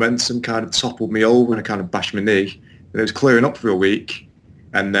just, the momentum kind of toppled me over, and I kind of bashed my knee. And it was clearing up for a week,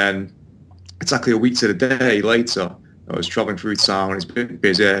 and then exactly a week to the day later, I was travelling through town. It's a bit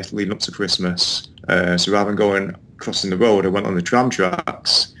busy leading up to Christmas. So rather than crossing the road, I went on the tram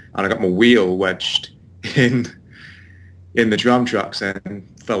tracks, and I got my wheel wedged in the tram tracks and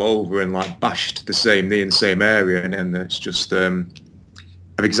fell over and like bashed the same knee in the same area. And then it's just I've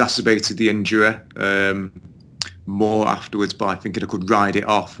exacerbated the injury more afterwards by thinking I could ride it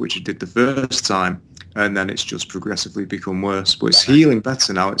off, which I did the first time, and then it's just progressively become worse. But it's healing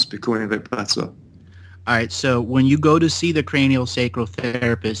better now. It's becoming a bit better. All right, so when you go to see the craniosacral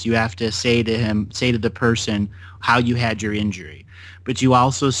therapist, you have to say to the person how you had your injury. But you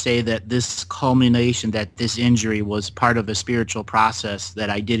also say that this culmination, that this injury was part of a spiritual process that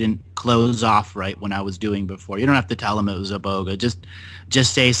I didn't close off right when I was doing before. You don't have to tell them it was iboga.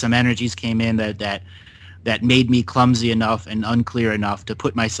 Just say some energies came in that made me clumsy enough and unclear enough to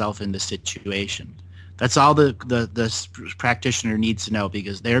put myself in the situation. That's all the practitioner needs to know,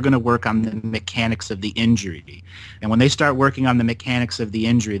 because they're going to work on the mechanics of the injury. And when they start working on the mechanics of the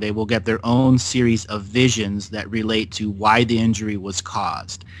injury, they will get their own series of visions that relate to why the injury was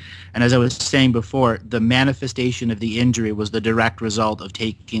caused. And as I was saying before, the manifestation of the injury was the direct result of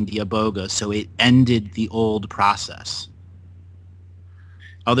taking the iboga, so it ended the old process.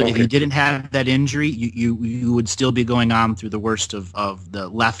 Although if you didn't have that injury, you would still be going on through the worst of the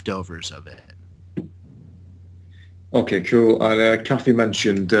leftovers of it. Okay, cool. And Kathy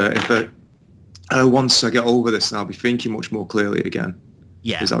mentioned once I get over this, I'll be thinking much more clearly again.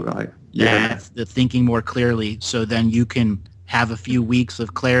 Yeah. Is that right? Yeah. That's the thinking more clearly, so then you can have a few weeks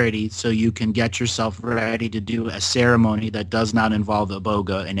of clarity so you can get yourself ready to do a ceremony that does not involve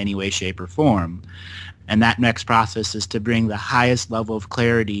iboga in any way, shape, or form. And that next process is to bring the highest level of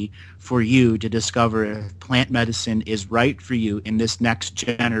clarity for you to discover if plant medicine is right for you in this next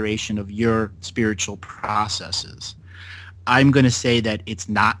generation of your spiritual processes. I'm going to say that it's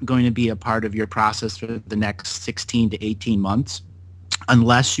not going to be a part of your process for the next 16 to 18 months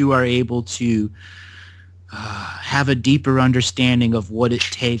unless you are able to have a deeper understanding of what it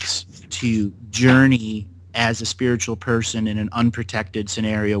takes to journey as a spiritual person in an unprotected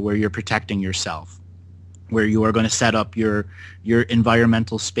scenario where you're protecting yourself, where you are going to set up your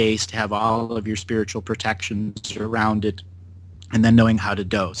environmental space to have all of your spiritual protections around it, and then knowing how to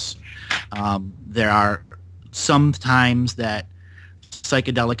dose. There are some times that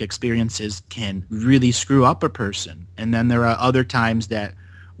psychedelic experiences can really screw up a person, and then there are other times that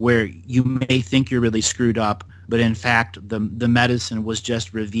where you may think you're really screwed up, but in fact the medicine was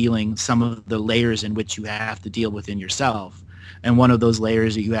just revealing some of the layers in which you have to deal within yourself. And one of those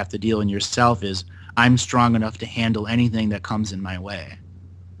layers that you have to deal in yourself is, I'm strong enough to handle anything that comes in my way.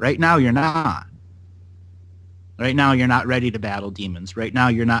 Right now you're not. Right now you're not ready to battle demons. Right now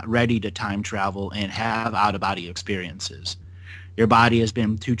you're not ready to time travel and have out-of-body experiences. Your body has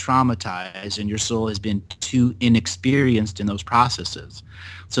been too traumatized and your soul has been too inexperienced in those processes.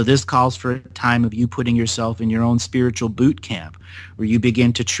 So this calls for a time of you putting yourself in your own spiritual boot camp, where you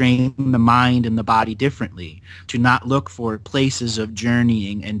begin to train the mind and the body differently, to not look for places of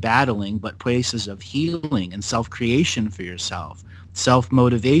journeying and battling, but places of healing and self-creation for yourself,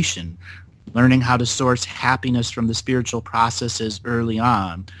 self-motivation, learning how to source happiness from the spiritual processes early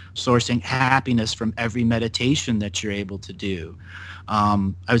on, sourcing happiness from every meditation that you're able to do.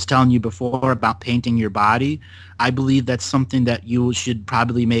 I was telling you before about painting your body. I believe that's something that you should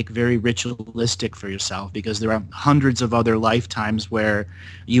probably make very ritualistic for yourself, because there are hundreds of other lifetimes where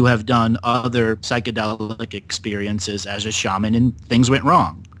you have done other psychedelic experiences as a shaman and things went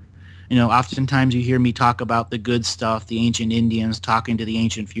wrong. You know, oftentimes you hear me talk about the good stuff, the ancient Indians talking to the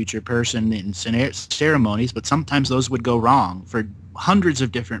ancient future person in ceremonies, but sometimes those would go wrong for hundreds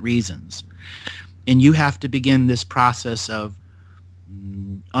of different reasons. And you have to begin this process of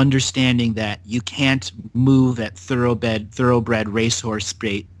understanding that you can't move at thoroughbred racehorse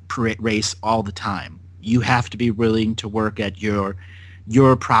race all the time. You have to be willing to work at your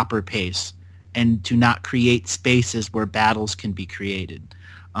proper pace and to not create spaces where battles can be created.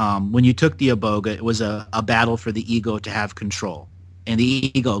 When you took the iboga, it was a battle for the ego to have control, and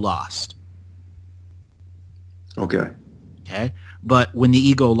the ego lost. Okay. But when the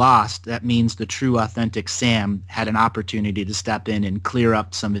ego lost, that means the true, authentic Sam had an opportunity to step in and clear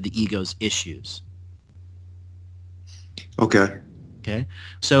up some of the ego's issues. Okay.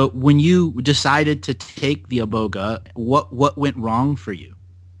 So when you decided to take the iboga, what went wrong for you?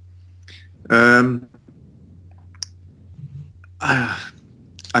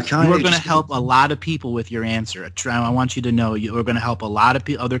 I kind you are going to help a lot of people with your answer. I want you to know you are going to help a lot of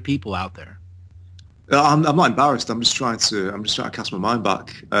other people out there. I'm not embarrassed. I'm just trying to cast my mind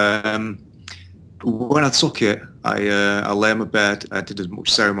back. When I took it, I lay in my bed. I did as much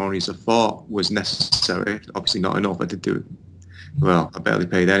ceremony as I thought was necessary. Obviously not enough. I did do it. Well, I barely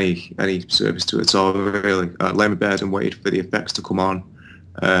paid any service to it at all, really. I lay in my bed and waited for the effects to come on.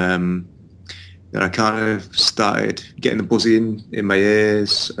 Then I kind of started getting the buzzing in my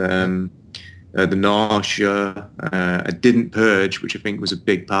ears, the nausea. I didn't purge, which I think was a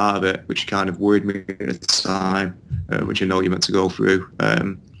big part of it, which kind of worried me at the time, which I know you're meant to go through.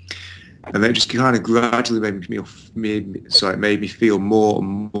 And then it just kind of gradually made me feel more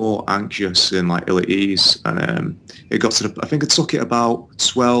and more anxious and like ill at ease. And it got to I think I took it about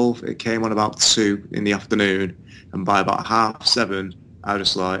 12. It came on about 2 in the afternoon, and by about 7:30,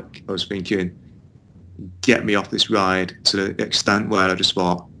 I was thinking, get me off this ride, to the extent where I just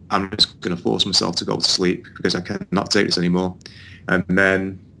thought, I'm just going to force myself to go to sleep because I cannot take this anymore. And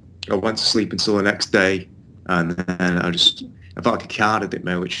then I went to sleep until the next day, and then I felt like a card at it,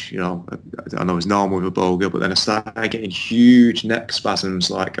 man, which, you know, I know is normal with iboga, but then I started getting huge neck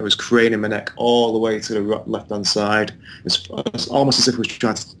spasms, like I was craning my neck all the way to the left-hand side. It's almost as if I was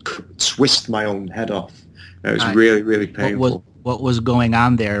trying to twist my own head off. It was really, really painful. What was going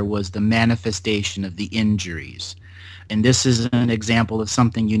on there was the manifestation of the injuries. And this is an example of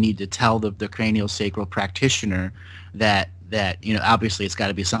something you need to tell the craniosacral practitioner that, you know, obviously it's got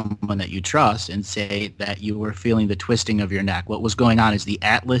to be someone that you trust, and say that you were feeling the twisting of your neck. What was going on is the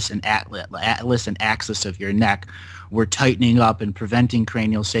atlas and axis of your neck were tightening up and preventing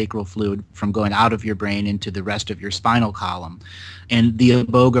craniosacral fluid from going out of your brain into the rest of your spinal column. And the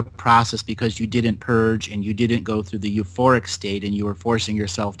iboga process, because you didn't purge and you didn't go through the euphoric state and you were forcing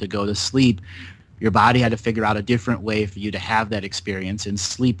yourself to go to sleep, your body had to figure out a different way for you to have that experience, and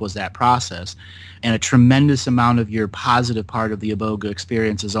sleep was that process. And a tremendous amount of your positive part of the iboga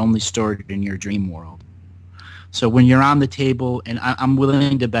experience is only stored in your dream world. So when you're on the table, and I'm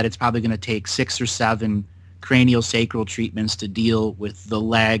willing to bet it's probably going to take 6 or 7 craniosacral treatments to deal with the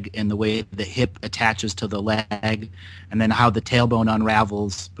leg and the way the hip attaches to the leg, and then how the tailbone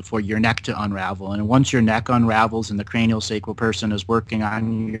unravels before your neck to unravel. And once your neck unravels and the craniosacral person is working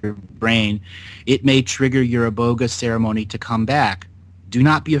on your brain, it may trigger your iboga ceremony to come back. Do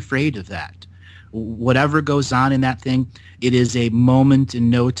not be afraid of that. Whatever goes on in that thing, it is a moment in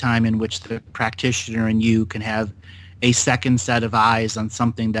no time in which the practitioner and you can have a second set of eyes on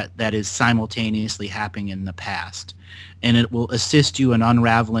something that is simultaneously happening in the past. And it will assist you in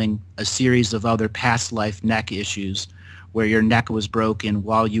unraveling a series of other past life neck issues where your neck was broken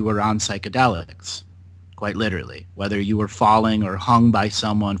while you were on psychedelics, quite literally. Whether you were falling or hung by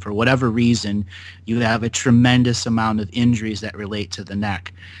someone, for whatever reason, you have a tremendous amount of injuries that relate to the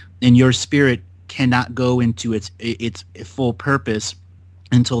neck. And your spirit cannot go into its full purpose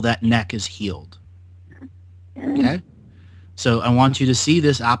until that neck is healed. Okay? So I want you to see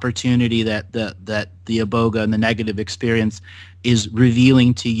this opportunity that the iboga and the negative experience is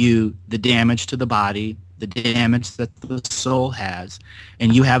revealing to you the damage to the body, the damage that the soul has,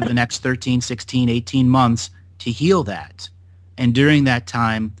 and you have the next 13, 16, 18 months to heal that. And during that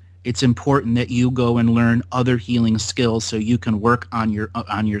time, it's important that you go and learn other healing skills so you can work on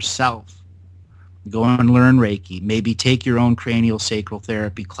yourself. Go and learn Reiki. Maybe take your own cranial sacral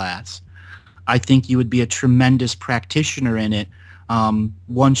therapy class. I think you would be a tremendous practitioner in it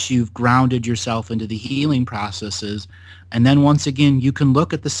once you've grounded yourself into the healing processes. And then once again, you can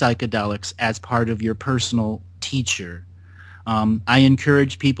look at the psychedelics as part of your personal teacher. I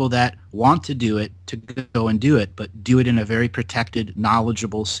encourage people that want to do it to go and do it, but do it in a very protected,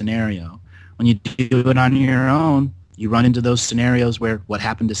 knowledgeable scenario. When you do it on your own, you run into those scenarios where what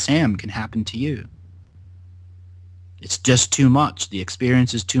happened to Sam can happen to you. It's just too much. The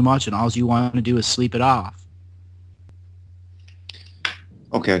experience is too much, and all you want to do is sleep it off.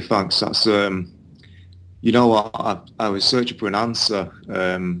 Okay, thanks. That's you know what? I was searching for an answer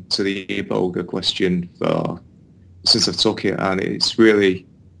to the Iboga question since I took it, and it's really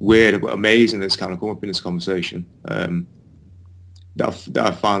weird but amazing that it's kind of come up in this conversation. That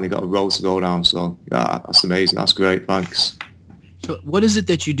I finally got a road to go down. So yeah, that's amazing. That's great. Thanks. So, what is it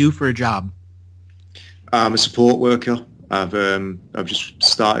that you do for a job? I'm a support worker. I've just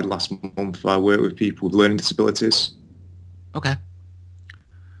started last month. I work with people with learning disabilities. Okay.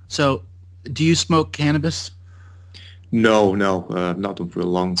 So, do you smoke cannabis? No, I've not done for a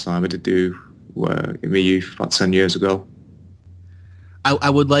long time. I did do in my youth, about 10 years ago. I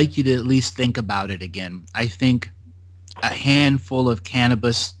would like you to at least think about it again. I think a handful of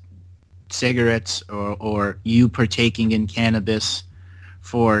cannabis cigarettes or you partaking in cannabis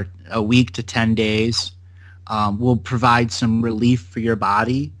for a week to 10 days will provide some relief for your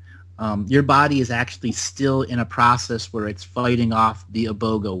body. Your body is actually still in a process where it's fighting off the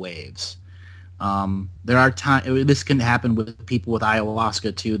iboga waves. There are times, this can happen with people with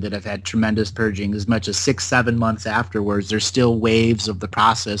ayahuasca too that have had tremendous purging. As much as 6-7 months afterwards, there's still waves of the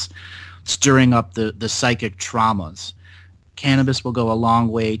process stirring up the psychic traumas. Cannabis will go a long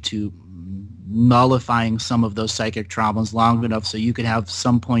way to nullifying some of those psychic traumas long enough so you can have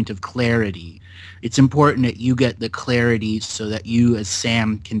some point of clarity. It's important that you get the clarity so that you as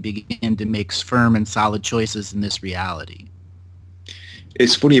Sam can begin to make firm and solid choices in this reality.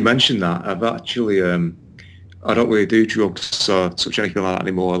 It's funny you mentioned that. I've actually, I don't really do drugs or touch anything like that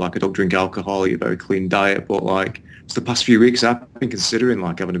anymore. Like I don't drink alcohol, eat a very clean diet, but like for the past few weeks I've been considering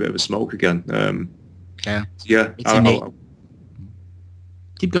like having a bit of a smoke again. Yeah.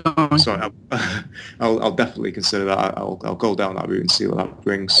 Keep going. Sorry, I'll definitely consider that. I'll go down that route and see what that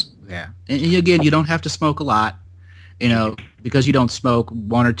brings. Yeah, and again, you don't have to smoke a lot, because you don't smoke.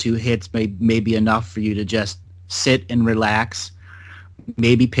 1 or 2 hits may be enough for you to just sit and relax.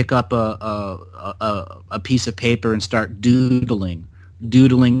 Maybe pick up a piece of paper and start doodling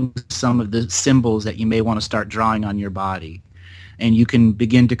some of the symbols that you may want to start drawing on your body. And you can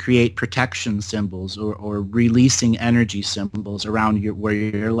begin to create protection symbols or releasing energy symbols around where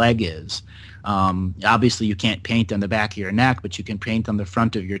your leg is. Obviously, you can't paint on the back of your neck, but you can paint on the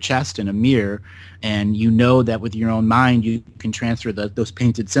front of your chest in a mirror. And you know that with your own mind, you can transfer those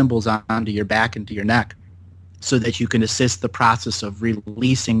painted symbols onto your back and to your neck so that you can assist the process of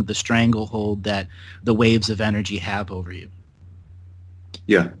releasing the stranglehold that the waves of energy have over you.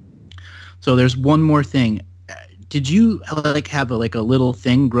 Yeah. So there's one more thing. Did you have a little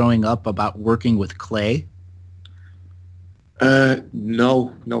thing growing up about working with clay?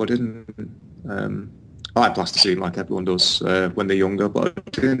 No, I didn't. I like plasticine like everyone does when they're younger, but I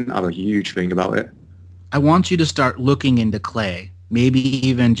didn't have a huge thing about it. I want you to start looking into clay, maybe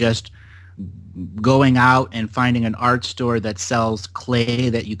even just going out and finding an art store that sells clay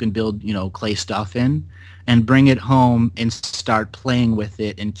that you can build, clay stuff in, and bring it home and start playing with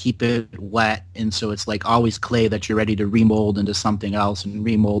it and keep it wet. And so it's like always clay that you're ready to remold into something else and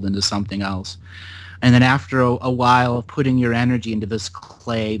remold into something else. And then after a while of putting your energy into this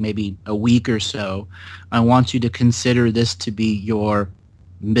clay, maybe a week or so, I want you to consider this to be your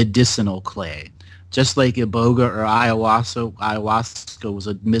medicinal clay. Just like iboga or ayahuasca was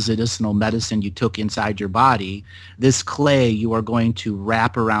a medicinal medicine you took inside your body, this clay you are going to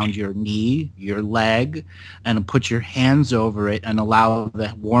wrap around your knee, your leg, and put your hands over it and allow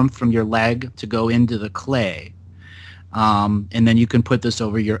the warmth from your leg to go into the clay. And then you can put this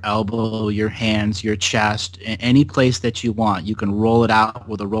over your elbow, your hands, your chest, any place that you want. You can roll it out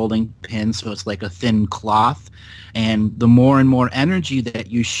with a rolling pin so it's like a thin cloth. And the more and more energy that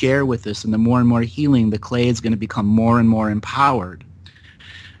you share with this and the more and more healing, the clay is going to become more and more empowered.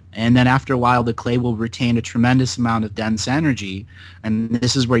 And then after a while, the clay will retain a tremendous amount of dense energy. And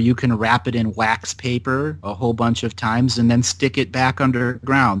this is where you can wrap it in wax paper a whole bunch of times and then stick it back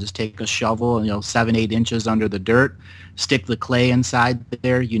underground. Just take a shovel, 7-8 inches under the dirt, stick the clay inside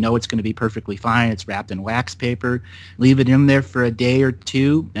there. You know it's going to be perfectly fine. It's wrapped in wax paper. Leave it in there for a day or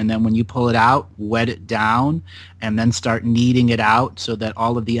two. And then when you pull it out, wet it down and then start kneading it out so that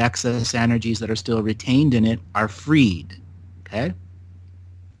all of the excess energies that are still retained in it are freed. Okay?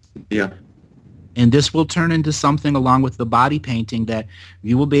 Yeah. And this will turn into something along with the body painting that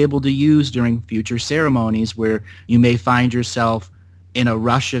you will be able to use during future ceremonies where you may find yourself in a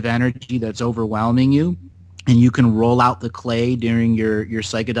rush of energy that's overwhelming you, and you can roll out the clay during your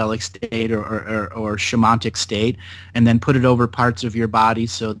psychedelic state or shamanic state, and then put it over parts of your body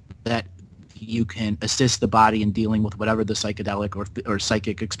so that you can assist the body in dealing with whatever the psychedelic or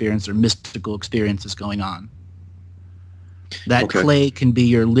psychic experience or mystical experience is going on. That clay can be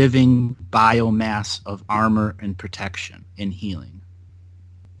your living biomass of armor and protection and healing.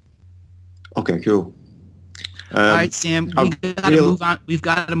 Okay, cool. All right, Sam, we've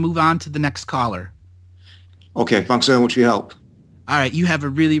got to move on to the next caller. Okay, thanks so much for your help. All right, you have a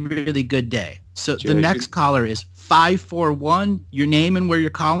really, really good day. So Cheers. The next caller is 541. Your name and where you're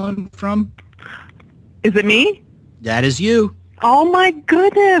calling from? Is it me? That is you. Oh, my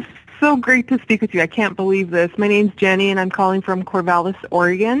goodness. So great to speak with you. I can't believe this. My name's Jenny, and I'm calling from Corvallis,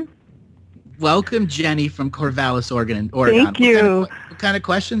 Oregon. Welcome, Jenny, from Corvallis, Oregon. Thank you. What kind of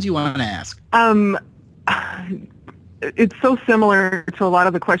questions you want to ask? It's so similar to a lot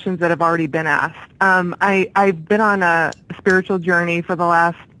of the questions that have already been asked. I've been on a spiritual journey for the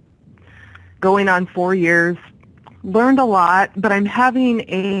last going on 4 years. Learned a lot, but I'm having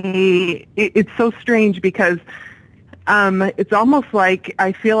it's so strange because it's almost like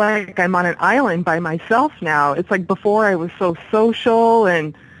I feel like I'm on an island by myself now. It's like before I was so social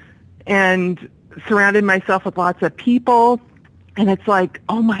and surrounded myself with lots of people, and it's like,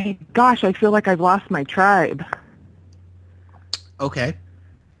 oh my gosh, I feel like I've lost my tribe. Okay.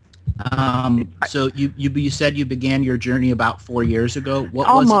 So you said you began your journey about 4 years ago.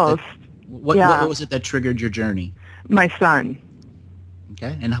 What was it that triggered your journey? My son.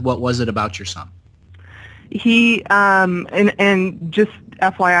 Okay. And what was it about your son? He, and just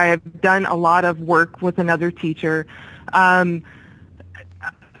FYI, I've done a lot of work with another teacher.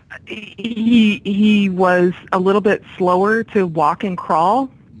 He was a little bit slower to walk and crawl.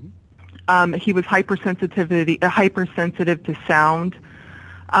 He was hypersensitive to sound.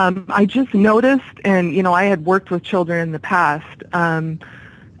 I just noticed, and I had worked with children in the past,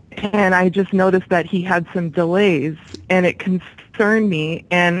 and I just noticed that he had some delays, and it concerned me.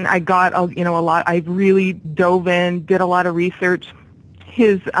 And I got a lot. I really dove in, did a lot of research.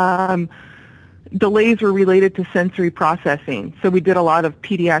 His delays were related to sensory processing, so we did a lot of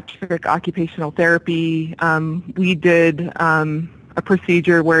pediatric occupational therapy. We did a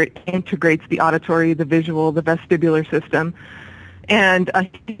procedure where it integrates the auditory, the visual, the vestibular system. And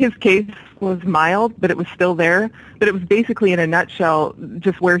his case was mild, but it was still there. But it was basically, in a nutshell,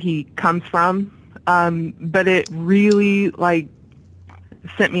 just where he comes from. But it really,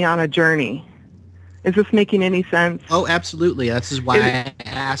 sent me on a journey. Is this making any sense? Oh, absolutely. This is why I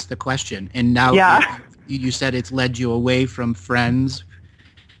asked the question. And now you said it's led you away from friends,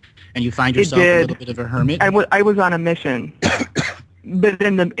 and you find yourself a little bit of a hermit. I was on a mission.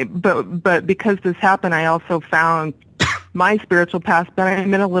 But because this happened, I also found my spiritual path, but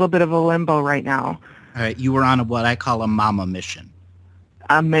I'm in a little bit of a limbo right now. All right, you were on what I call a mama mission.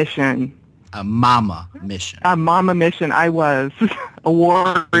 A mission. A mama mission. A mama mission. I was a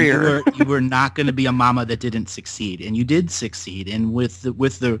warrior. You were not going to be a mama that didn't succeed, and you did succeed. And with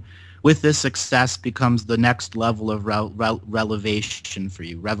this success becomes the next level of revelation for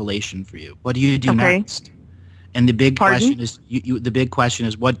you. What do you do next? And the big question is, the big question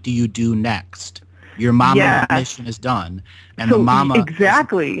is, what do you do next? Your mama mission is done, and so the mama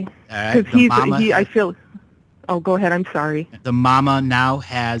exactly. Because I feel. Oh, go ahead. I'm sorry. The mama now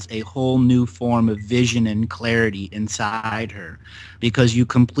has a whole new form of vision and clarity inside her, because you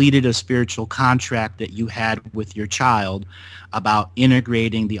completed a spiritual contract that you had with your child about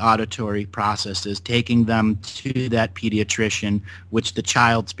integrating the auditory processes, taking them to that pediatrician, which the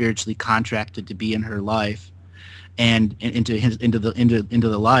child spiritually contracted to be in her life, and into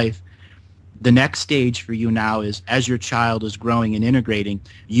the life. The next stage for you now is, as your child is growing and integrating,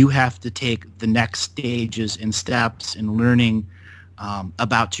 you have to take the next stages and steps in learning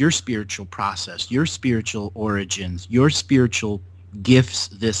about your spiritual process, your spiritual origins, your spiritual gifts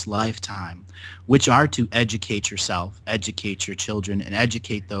this lifetime, which are to educate yourself, educate your children, and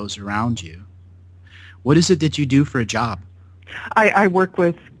educate those around you. What is it that you do for a job? I work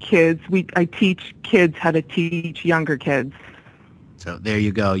with kids. I teach kids how to teach younger kids. So there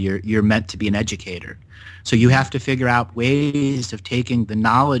you go. You're meant to be an educator. So you have to figure out ways of taking the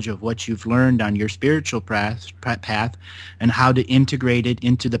knowledge of what you've learned on your spiritual path and how to integrate it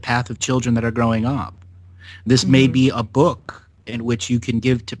into the path of children that are growing up. This may be a book in which you can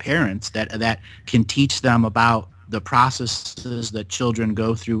give to parents that can teach them about the processes that children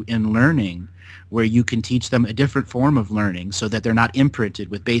go through in learning, where you can teach them a different form of learning so that they're not imprinted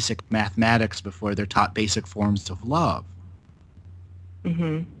with basic mathematics before they're taught basic forms of love.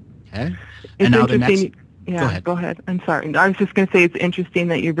 Mm-hmm. Okay? It's And now the interesting. next... Yeah, go ahead. I'm sorry. I was just going to say it's interesting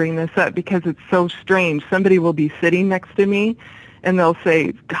that you bring this up because it's so strange. Somebody will be sitting next to me and they'll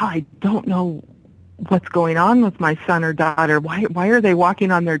say, God, I don't know what's going on with my son or daughter. Why are they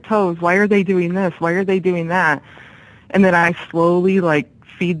walking on their toes? Why are they doing this? Why are they doing that? And then I slowly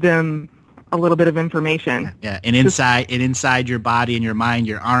feed them a little bit of information. Yeah, and inside your body and your mind,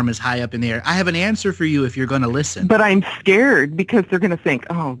 your arm is high up in the air. I have an answer for you if you're going to listen. But I'm scared because they're going to think,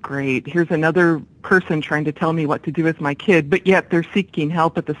 oh, great, here's another person trying to tell me what to do with my kid, but yet they're seeking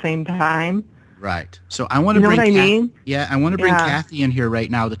help at the same time. Right. So I want to bring Yeah, I want to bring Kathy in here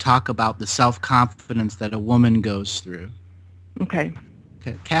right now to talk about the self-confidence that a woman goes through. Okay.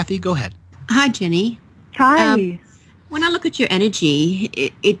 Kathy, go ahead. Hi, Jenny. Hi. When I look at your energy,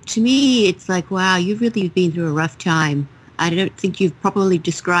 it to me, it's like, wow, you've really been through a rough time. I don't think you've properly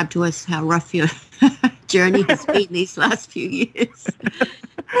described to us how rough your journey has been these last few years.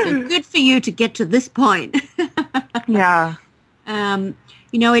 So good for you to get to this point. Yeah.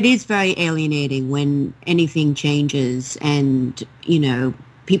 It is very alienating when anything changes and,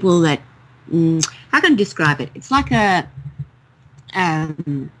 people that, how can I describe it? It's like a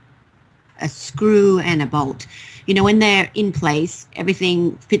screw and a bolt. When they're in place,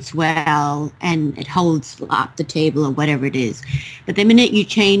 everything fits well and it holds up the table or whatever it is. But the minute you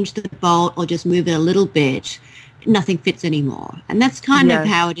change the bolt or just move it a little bit, nothing fits anymore. And that's kind of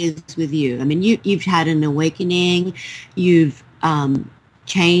how it is with you. I mean, you've had an awakening. You've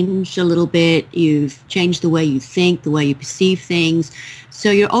changed a little bit. You've changed the way you think, the way you perceive things.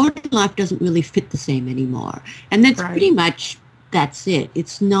 So your old life doesn't really fit the same anymore. And that's pretty much, that's it.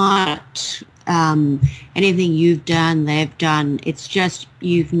 It's not anything you've done, they've done. It's just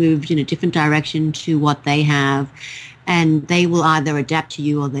you've moved in a different direction to what they have, and they will either adapt to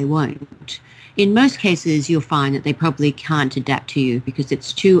you or they won't. In most cases, you'll find that they probably can't adapt to you because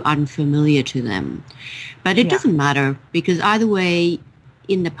it's too unfamiliar to them. But it doesn't matter because either way,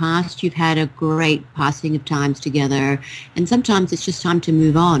 in the past, you've had a great passing of times together, and sometimes it's just time to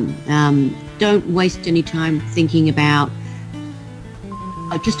move on. Don't waste any time thinking about,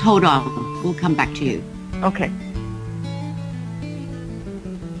 just hold on. We'll come back to you. Okay.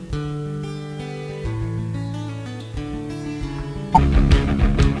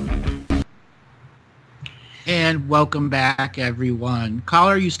 And welcome back, everyone.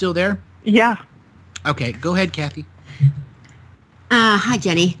 Caller, are you still there? Yeah. Okay, go ahead, Kathy. Hi,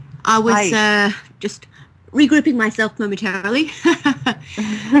 Jenny. I was just regrouping myself momentarily.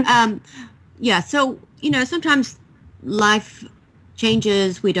 So, sometimes life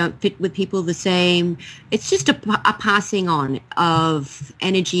changes. We don't fit with people the same. It's just a passing on of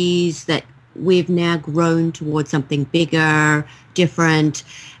energies that we've now grown towards something bigger, different.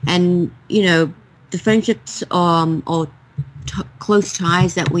 And, the friendships or close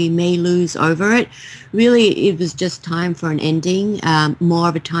ties that we may lose over it, really it was just time for an ending, more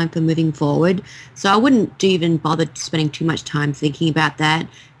of a time for moving forward. So I wouldn't even bother spending too much time thinking about that.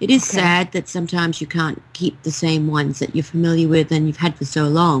 It is sad that sometimes you can't keep the same ones that you're familiar with and you've had for so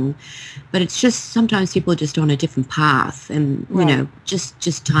long, but it's just sometimes people are just on a different path and,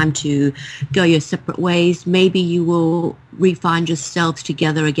 just time to go your separate ways. Maybe you will re-find yourselves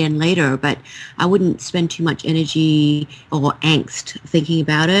together again later, but I wouldn't spend too much energy or angst thinking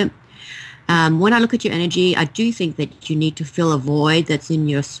about it. When I look at your energy, I do think that you need to fill a void that's in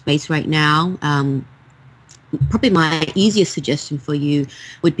your space right now. Probably my easiest suggestion for you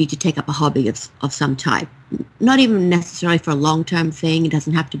would be to take up a hobby of some type. Not even necessarily for a long-term thing. It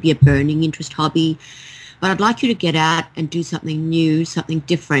doesn't have to be a burning interest hobby. But I'd like you to get out and do something new, something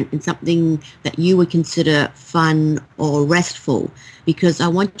different, and something that you would consider fun or restful, because I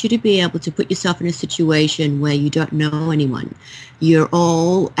want you to be able to put yourself in a situation where you don't know anyone. You're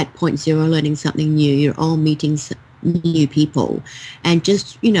all at point zero learning something new. You're all meeting new people. And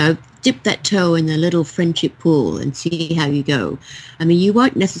just, dip that toe in the little friendship pool and see how you go. I mean, you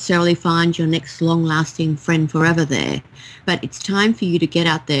won't necessarily find your next long-lasting friend forever there, but it's time for you to get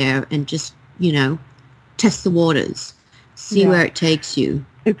out there and just, test the waters, see where it takes you.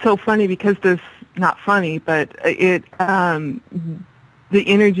 It's so funny because not funny, but the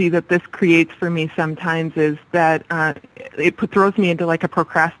energy that this creates for me sometimes is that it throws me into like a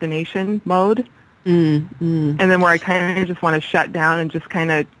procrastination mode. And then where I kind of just want to shut down and just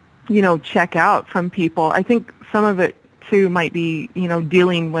kind of, check out from people. I think some of it too might be,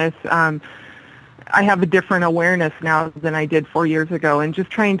 dealing with I have a different awareness now than I did 4 years ago, and just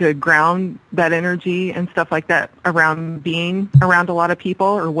trying to ground that energy and stuff like that around being around a lot of people,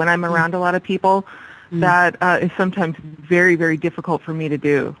 or when I'm around a lot of people, that is sometimes very, very difficult for me to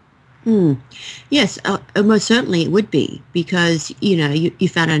do. Yes, most certainly it would be, because, you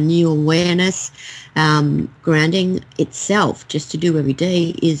found a new awareness. Grounding itself, just to do every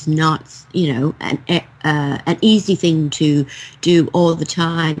day, is not, an easy thing to do all the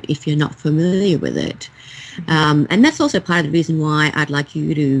time if you're not familiar with it. And that's also part of the reason why I'd like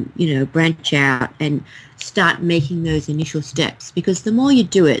you to, branch out and start making those initial steps, because the more you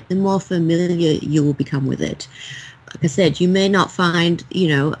do it, the more familiar you will become with it. Like I said, you may not find,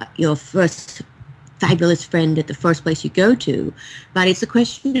 your first fabulous friend at the first place you go to, but it's a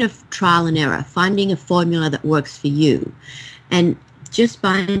question of trial and error, finding a formula that works for you. And just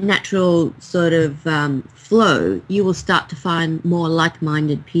by natural sort of flow, you will start to find more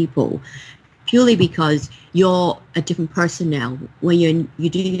like-minded people, purely because you're a different person now. When you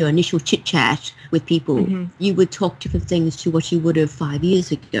do your initial chit-chat with people, you would talk different things to what you would have 5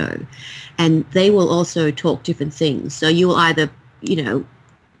 years ago. And they will also talk different things. So you will either,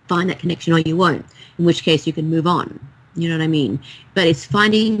 find that connection, or you won't, in which case you can move on. You know what I mean? But it's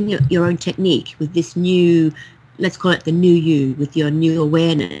finding your own technique with this new, let's call it the new you, with your new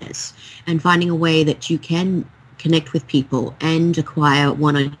awareness, and finding a way that you can connect with people and acquire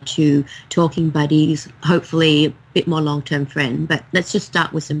one or two talking buddies, hopefully a bit more long-term friend. But let's just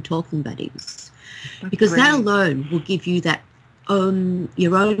start with some talking buddies. Because that alone will give you that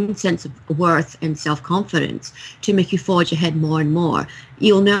your own sense of worth and self-confidence to make you forge ahead more and more.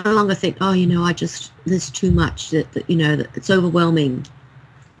 You'll no longer think, there's too much, that it's overwhelming.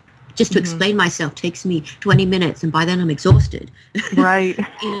 Just to explain myself takes me 20 minutes, and by then I'm exhausted. Right.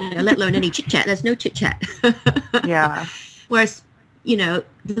 Let alone any chit-chat. There's no chit-chat. Yeah. Whereas, the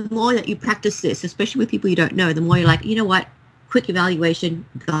more that you practice this, especially with people you don't know, the more you're like, you know what? Quick evaluation,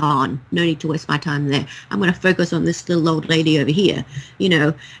 gone. No need to waste my time there. I'm going to focus on this little old lady over here,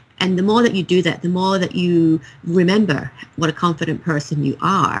 And the more that you do that, the more that you remember what a confident person you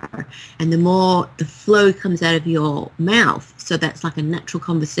are, and the more the flow comes out of your mouth. So that's like a natural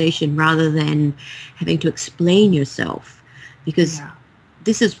conversation rather than having to explain yourself. Because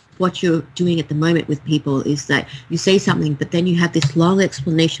this is what you're doing at the moment with people, is that you say something, but then you have this long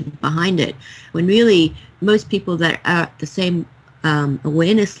explanation behind it, when really most people that are at the same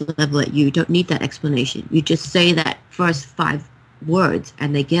awareness level at you don't need that explanation. You just say that first 5 words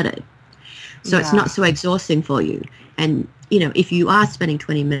and they get it. So it's not so exhausting for you. And, if you are spending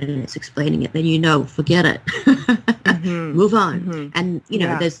 20 minutes explaining it, then forget it. Move on. And,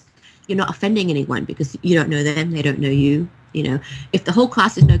 you're not offending anyone, because you don't know them, they don't know you. If the whole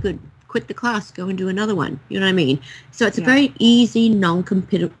class is no good, quit the class, go and do another one. You know what I mean? So it's a very easy,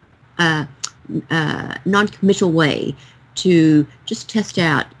 non-committal way to just test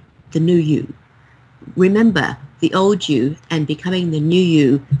out the new you. Remember the old you and becoming the new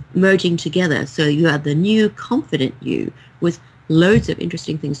you merging together, so you are the new confident you with loads of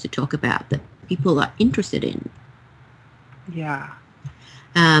interesting things to talk about that people are interested in. Yeah.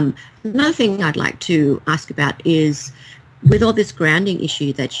 Another thing I'd like to ask about is, with all this grounding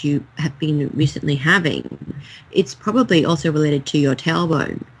issue that you have been recently having, it's probably also related to your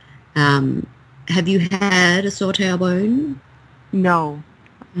tailbone. Have you had a sore tailbone? No,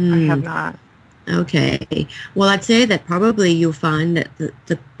 I have not. Okay. Well, I'd say that probably you'll find that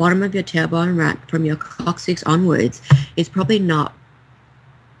the bottom of your tailbone, right from your coccyx onwards, is probably not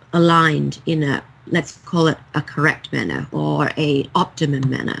aligned in a, let's call it a correct manner or a optimum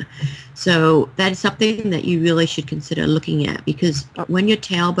manner. So that is something that you really should consider looking at, because when your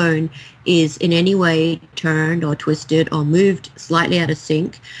tailbone is in any way turned or twisted or moved slightly out of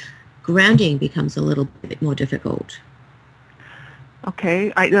sync, grounding becomes a little bit more difficult.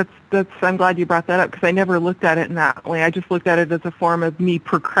 Okay, I'm glad you brought that up, because I never looked at it in that way. I just looked at it as a form of me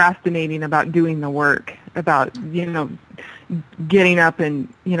procrastinating about doing the work, about, getting up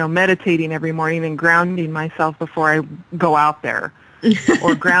and, meditating every morning and grounding myself before I go out there,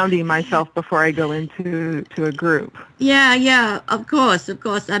 or grounding myself before I go into a group. Yeah, of course.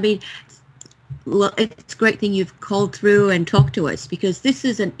 I mean, well, it's a great thing you've called through and talked to us, because this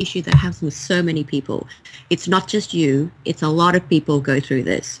is an issue that happens with so many people. It's not just you. It's a lot of people go through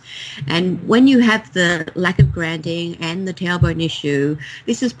this. And when you have the lack of grounding and the tailbone issue,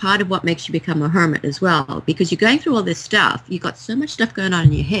 this is part of what makes you become a hermit as well, because you're going through all this stuff. You've got so much stuff going on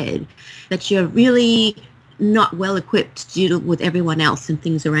in your head that you're really not well equipped to deal with everyone else and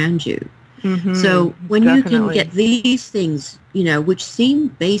things around you. So when you can get these things, which seem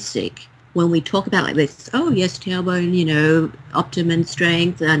basic, when we talk about like this, oh yes, tailbone, you know, optimum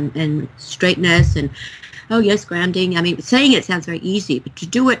strength and straightness, and oh yes, grounding. I mean, saying it sounds very easy, but to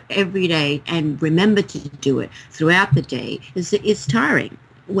do it every day and remember to do it throughout the day is tiring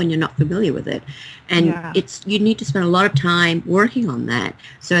when you're not familiar with it. And you need to spend a lot of time working on that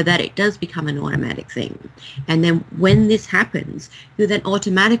so that it does become an automatic thing. And then when this happens, you then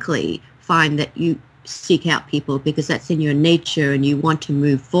automatically find that you seek out people because that's in your nature and you want to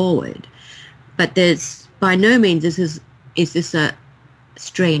move forward. But there's by no means is this a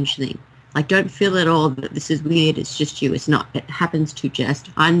strange thing. Like, don't feel at all that this is weird. It's just you. It's not. It happens to just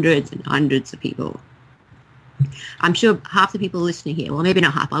hundreds and hundreds of people. I'm sure half the people listening here, well, maybe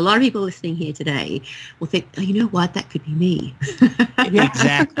not half, a lot of people listening here today will think, oh, you know what, that could be me.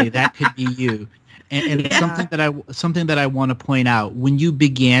 Exactly, that could be you. And something that I want to point out, when you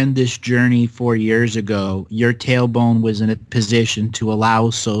began this journey 4 years ago, your tailbone was in a position to allow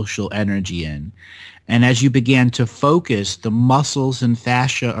social energy in. And as you began to focus, the muscles and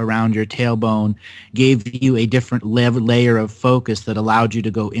fascia around your tailbone gave you a different layer of focus that allowed you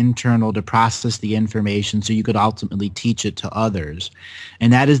to go internal to process the information so you could ultimately teach it to others.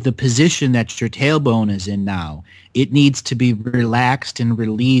 And that is the position that your tailbone is in now. It needs to be relaxed and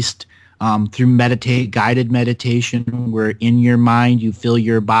released through guided meditation, where in your mind you fill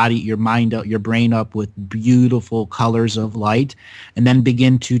your body, your mind up, your brain up with beautiful colors of light, and then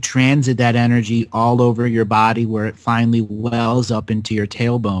begin to transit that energy all over your body where it finally wells up into your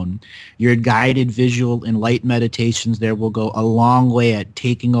tailbone. Your guided visual and light meditations there will go a long way at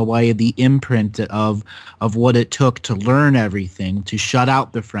taking away the imprint of what it took to learn everything, to shut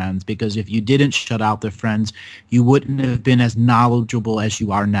out the friends, because if you didn't shut out the friends, you wouldn't have been as knowledgeable as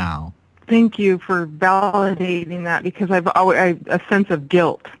you are now. Thank you for validating that, because I've always a sense of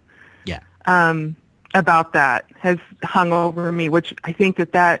guilt about that has hung over me, which I think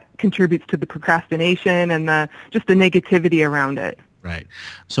that contributes to the procrastination and just the negativity around it. Right.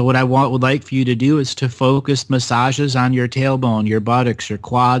 So what I would like for you to do is to focus massages on your tailbone, your buttocks, your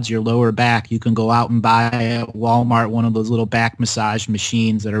quads, your lower back. You can go out and buy at Walmart one of those little back massage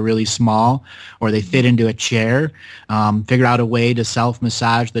machines that are really small, or they fit into a chair. Figure out a way to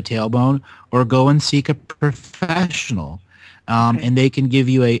self-massage the tailbone, or go and seek a professional. And they can give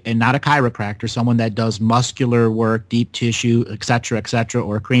you not a chiropractor, someone that does muscular work, deep tissue, et cetera,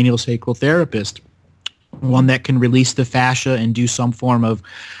 or a craniosacral therapist, one that can release the fascia and do some form of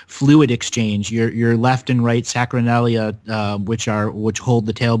fluid exchange. Your left and right sacroiliae, which hold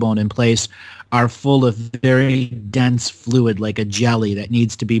the tailbone in place, are full of very dense fluid, like a jelly that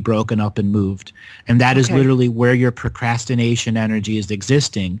needs to be broken up and moved. And that is literally where your procrastination energy is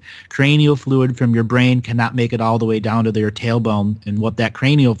existing. Cranial fluid from your brain cannot make it all the way down to your tailbone. And what that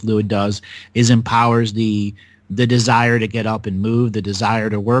cranial fluid does is empowers the desire to get up and move, the desire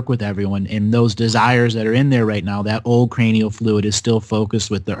to work with everyone. And those desires that are in there right now, that old cranial fluid is still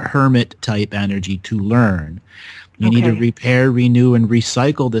focused with the hermit type energy to learn. You need to repair, renew, and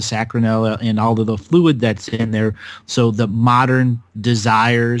recycle the sacroiliae and all of the fluid that's in there, so the modern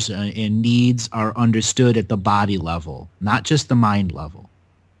desires and needs are understood at the body level, not just the mind level.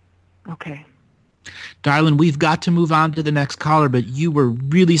 Okay. Darlene, we've got to move on to the next caller, but you were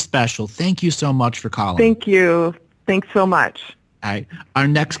really special. Thank you so much for calling. Thank you. Thanks so much. All right. Our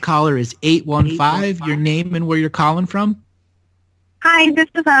next caller is 815. Your name and where you're calling from? Hi, this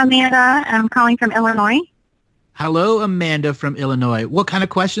is Amanda. I'm calling from Illinois. Hello, Amanda from Illinois. What kind of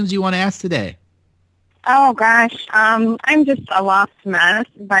questions do you want to ask today? Oh, gosh. I'm just a lost mess.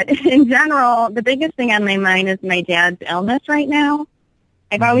 But in general, the biggest thing on my mind is my dad's illness right now.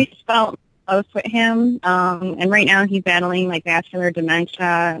 I've always felt close with him, and right now he's battling like vascular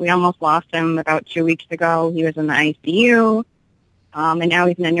dementia. We almost lost him about 2 weeks ago. He was in the ICU, and now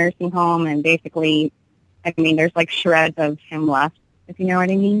he's in a nursing home, and basically, I mean, there's like shreds of him left, if you know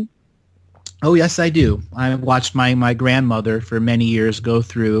what I mean. Oh, yes, I do. I watched my grandmother for many years go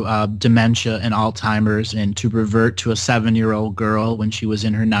through dementia and Alzheimer's, and to revert to a 7-year-old girl when she was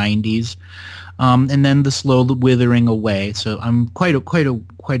in her 90s. And then the slow withering away. So I'm quite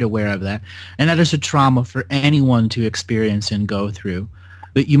aware of that. And that is a trauma for anyone to experience and go through.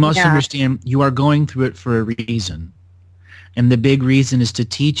 But you must understand, you are going through it for a reason. And the big reason is to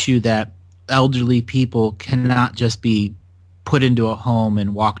teach you that elderly people cannot just be put into a home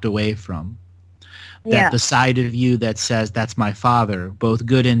and walked away from. That the side of you that says, that's my father, both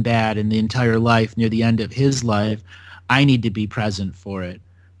good and bad, in the entire life, near the end of his life, I need to be present for it.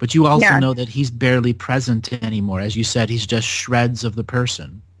 But you also know that he's barely present anymore. As you said, he's just shreds of the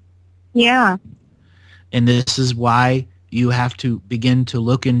person. Yeah. And this is why you have to begin to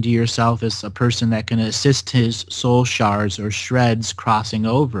look into yourself as a person that can assist his soul shards or shreds crossing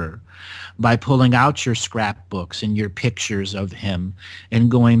over. by pulling out your scrapbooks and your pictures of him and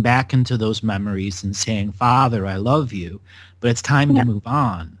going back into those memories and saying, Father, I love you, but it's time to move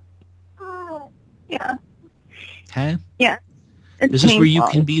on. Yeah. Okay? Yeah. It's This is where you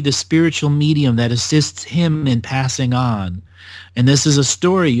painful. can be the spiritual medium that assists him in passing on. And this is a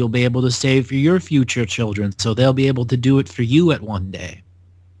story you'll be able to say for your future children, so they'll be able to do it for you at one day.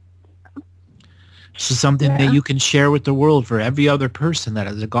 This is something that you can share with the world for every other person that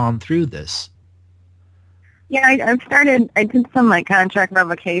has gone through this. Yeah, I did some like contract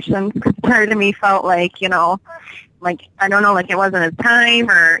revocations because part of me felt like, like, I don't know, like it wasn't his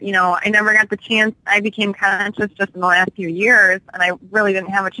time or, I never got the chance. I became conscious just in the last few years and I really didn't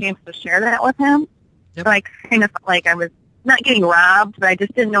have a chance to share that with him. Yep. So I kind of felt like I was not getting robbed, but I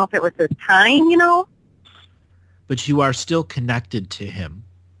just didn't know if it was his time, But you are still connected to him.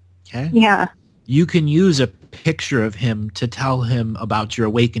 Okay? Yeah. You can use a picture of him to tell him about your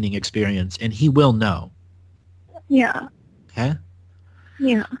awakening experience, and he will know. Yeah. Okay?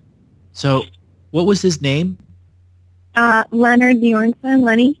 Yeah. So, what was his name? Leonard Bjornsson,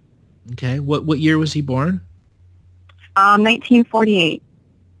 Lenny, Okay. What year was he born? 1948.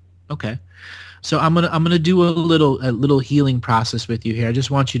 Okay. So I'm gonna do a little healing process with you here. I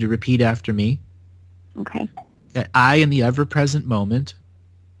just want you to repeat after me. Okay. That I, in the ever-present moment,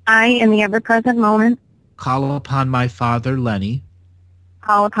 I, in the ever-present moment, call upon my father Lenny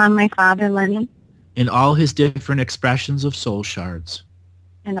call upon my father, Lenny, in all his different expressions of soul shards.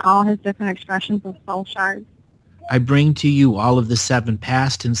 and all his different expressions of soul shards. I bring to you all of the 7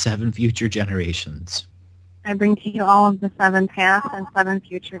 past and 7 future generations, I bring to you all of the 7 past and 7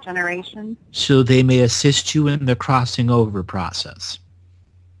 future generations, so they may assist you in the crossing over process.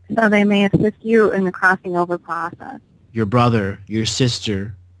 so they may assist you in the crossing over process. Your brother, your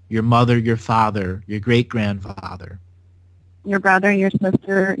sister, your mother, your father, your great-grandfather, Your brother, your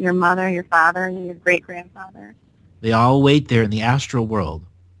sister, your mother, your father, and your great-grandfather. they all wait there in the astral world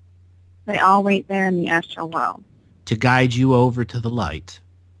They all wait there in the astral world to guide you over to the light,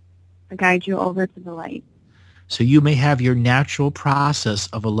 to guide you over to the light, so you may have your natural process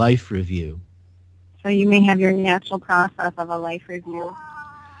of a life review. so you may have your natural process of a life review.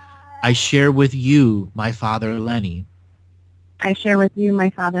 I share with you, my father Lenny, I share with you, my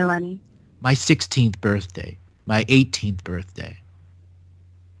father, Lenny, my 16th birthday, my 18th birthday,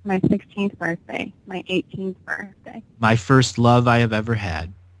 my 16th birthday, my 18th birthday, my first love I have ever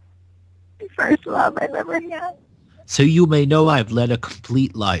had, the first love I've ever had. so you may know I have led a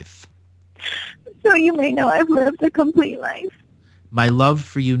complete life. So you may know I've lived a complete life. My love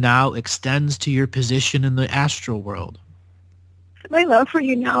for you now extends to your position in the astral world, My love for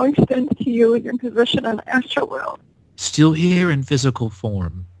you now extends to you in your position in the astral world, still here in physical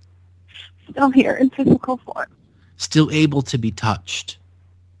form, still here in physical form, still able to be touched.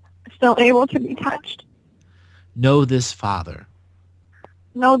 still able to be touched. Know this, Father.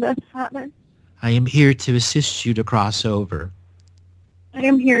 Know this, Father. I am here to assist you to cross over I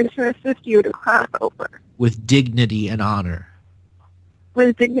am here to assist you to cross over with dignity and honor.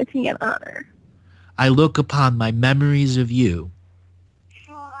 with dignity and honor. I look upon my memories of you,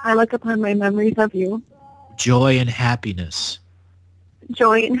 I look upon my memories of you, joy and happiness,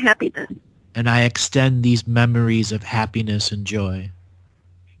 joy and happiness, and I extend these memories of happiness and joy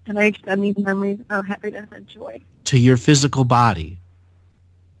and I extend these memories of happiness and joy to your physical body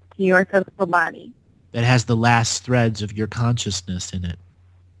to your physical body that has the last threads of your consciousness in it,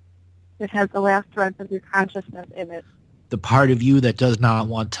 that has the last threads of your consciousness in it, the part of you that does not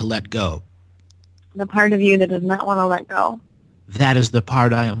want to let go. the part of you that does not want to let go. That is the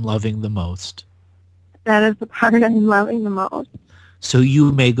part I am loving the most. That is the part I'm loving the most. So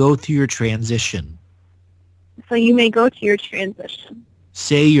you may go through your transition. So you may go to your transition.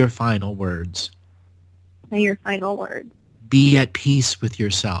 Say your final words. Say your final words. Be at peace with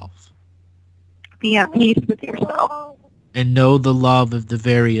yourself. Be at peace with yourself. And know the love of the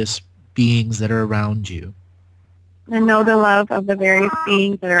various beings that are around you, And know the love of the various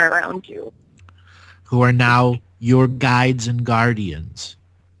beings that are around you, who are now your guides and guardians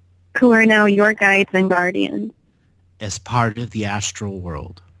who are now your guides and guardians as part of the astral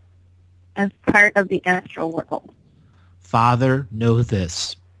world. as part of the astral world. Father, know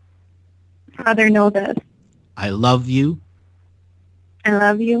this. Father, know this. I love you, I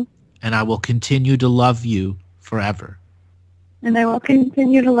love you, and I will continue to love you forever. and I will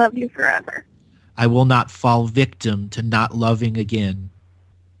continue to love you forever. I will not fall victim to not loving again,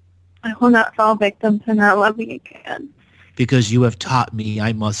 I will not fall victim to not loving again, because you have taught me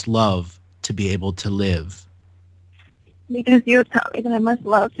I must love to be able to live. because you have taught me that I must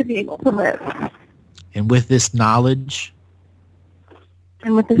love to be able to live. And with this knowledge,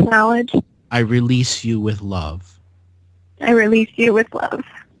 And with this knowledge, I release you with love. I release you with love.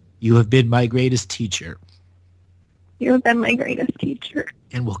 You have been my greatest teacher. You have been my greatest teacher.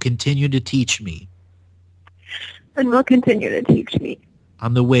 And will continue to teach me. And will continue to teach me.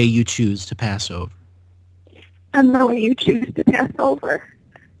 On the way you choose to pass over. On the way you choose to pass over.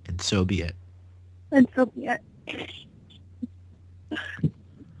 And so be it. And so be it.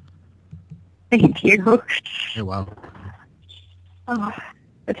 Thank you. You're welcome. Oh,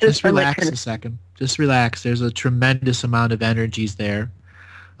 just relax a second. Just relax. There's a tremendous amount of energies there.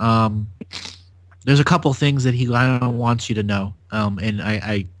 There's a couple things that he wants you to know, and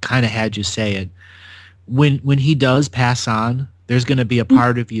I kind of had you say it. When he does pass on, there's going to be a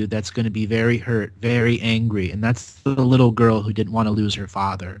part of you that's going to be very hurt, very angry, and that's the little girl who didn't want to lose her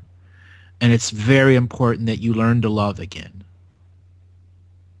father. And it's very important that you learn to love again.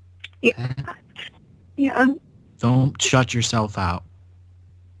 Yeah. Yeah. Don't shut yourself out.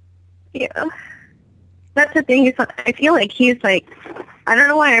 Yeah. That's the thing. Is I feel like he's like, I don't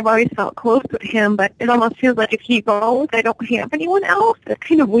know why I've always felt close with him, but it almost feels like if he goes, I don't have anyone else. It's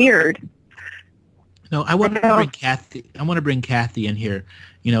kind of weird. No, I want to bring Kathy. I want to bring Kathy in here.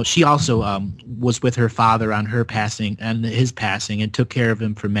 You know, she also was with her father on her passing and his passing, and took care of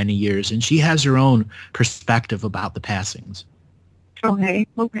him for many years. And she has her own perspective about the passings. Okay.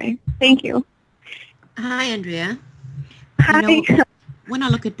 Thank you. Hi, Andrea. Hi. You know, when I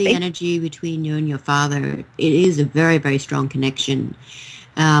look at the energy between you and your father, it is a very, very strong connection.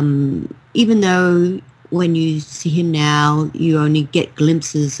 Even though when you see him now, you only get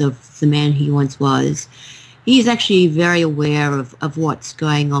glimpses of the man he once was, he's actually very aware of what's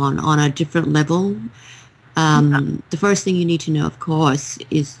going on a different level. The first thing you need to know, of course,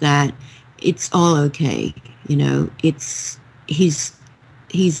 is that it's all okay. You know, he's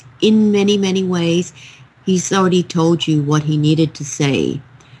in many, many ways, he's already told you what he needed to say,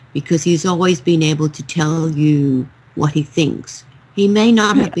 because he's always been able to tell you what he thinks. He may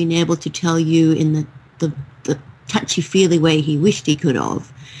not have been able to tell you in the touchy-feely way he wished he could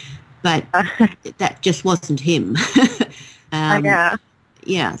have, but that just wasn't him.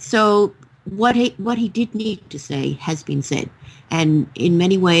 Yeah. So what he did need to say has been said, and in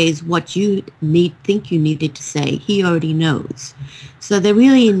many ways, what you think you needed to say, he already knows. So there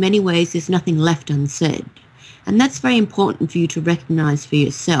really, in many ways, there's nothing left unsaid, and that's very important for you to recognize for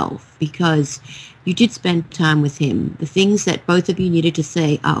yourself, because you did spend time with him. The things that both of you needed to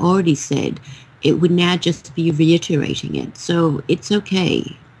say are already said. It would now just be reiterating it. So it's okay,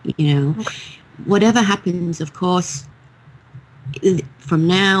 you know. Whatever happens, of course, from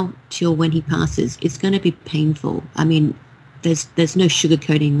now till when he passes, it's going to be painful. I mean, there's no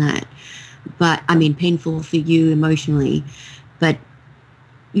sugarcoating that. But, I mean, painful for you emotionally. But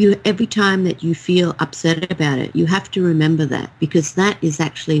every time that you feel upset about it, you have to remember that, because that is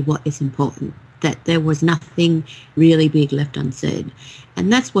actually what is important, that there was nothing really big left unsaid.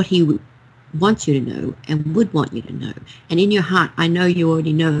 And that's what he wants you to know and would want you to know. And in your heart, I know you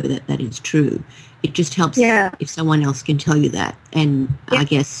already know that that is true. It just helps if someone else can tell you that and, I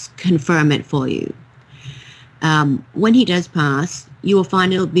guess, confirm it for you. When he does pass, you will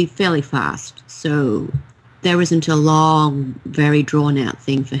find it'll be fairly fast. So there isn't a long, very drawn-out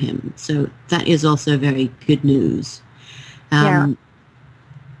thing for him. So that is also very good news.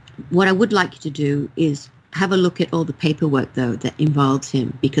 What I would like you to do is have a look at all the paperwork, though, that involves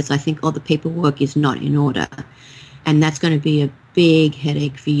him, because I think all the paperwork is not in order, and that's going to be a big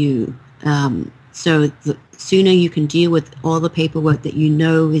headache for you. So the sooner you can deal with all the paperwork that you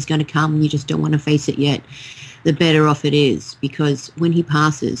know is going to come and you just don't want to face it yet, the better off it is, because when he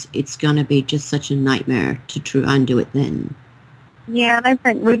passes, it's going to be just such a nightmare to try and do it then. Yeah,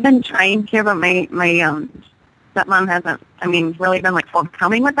 we've been trying to, but my stepmom hasn't, really been,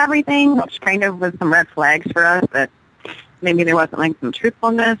 forthcoming with everything, which kind of was some red flags for us, that maybe there wasn't, some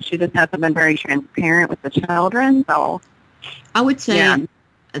truthfulness. She just hasn't been very transparent with the children, so. I would say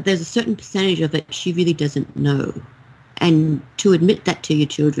there's a certain percentage of it she really doesn't know, and to admit that to your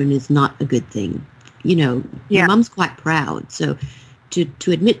children is not a good thing. You know, your mom's quite proud, so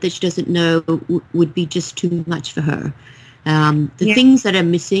to admit that she doesn't know would be just too much for her. The things that are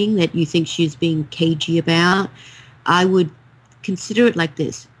missing that you think she's being cagey about, I would consider it like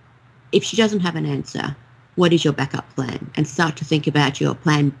this. If she doesn't have an answer, what is your backup plan? And start to think about your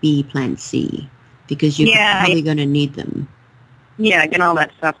plan B, plan C, because you're probably going to need them. Yeah, get all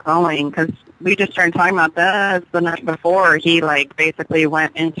that stuff going, because we just started talking about this the night before. He, basically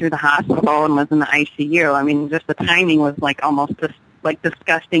went into the hospital and was in the ICU. Just the timing was, almost just,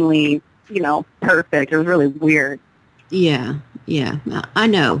 disgustingly, perfect. It was really weird. Yeah. I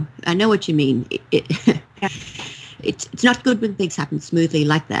know what you mean. it's not good when things happen smoothly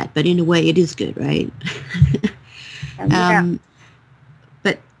like that, but in a way it is good, right?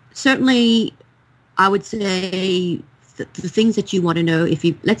 But certainly I would say that the things that you want to know, if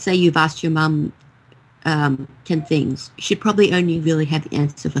you, let's say you've asked your mum 10 things, you should probably only really have the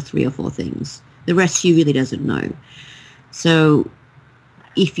answer for 3 or 4 things. The rest she really doesn't know. So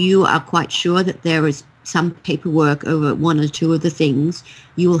if you are quite sure that there is some paperwork over 1 or 2 of the things,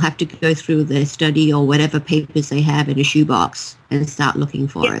 you will have to go through their study or whatever papers they have in a shoebox and start looking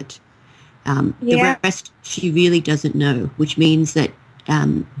for it. The rest she really doesn't know, which means that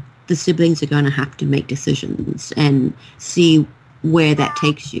the siblings are going to have to make decisions and see where that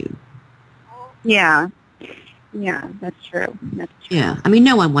takes you. Yeah, that's true. That's true. Yeah, I mean,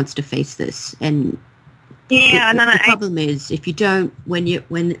 no one wants to face this, and the problem is if you don't, when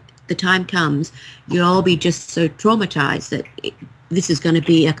the time comes, you'll all be just so traumatized that this is going to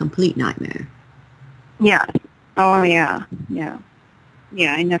be a complete nightmare. Yeah. Oh, yeah. Yeah.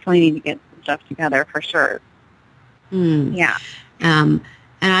 Yeah, I definitely need to get some stuff together for sure. Yeah. And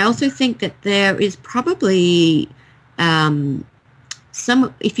I also think that there is probably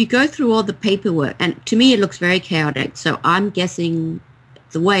if you go through all the paperwork, and to me it looks very chaotic, so I'm guessing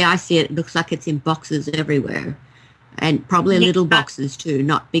the way I see it, it looks like it's in boxes everywhere. And probably little boxes too,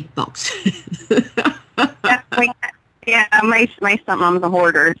 not big boxes. Yeah, my stepmom's a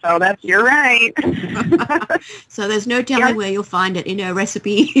hoarder, so you're right. So there's no telling where you'll find it in her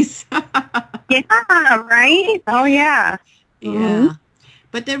recipes. Yeah, right? Oh, yeah. Yeah. Mm-hmm.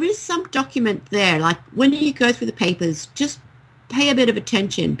 But there is some document there, like when you go through the papers, just pay a bit of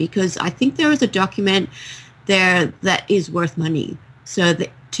attention, because I think there is a document there that is worth money. So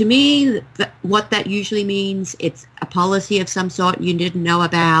to me, what that usually means, it's a policy of some sort you didn't know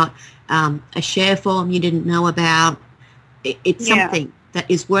about, a share form you didn't know about. It's something that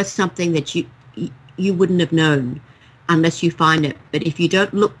is worth something that you wouldn't have known unless you find it. But if you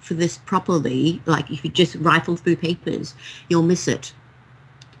don't look for this properly, like if you just rifle through papers, you'll miss it.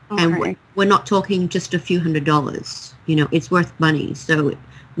 Okay. And we're not talking just a few $100s. It's worth money. So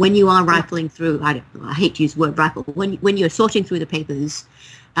when you are rifling through, I hate to use the word rifle, when you're sorting through the papers,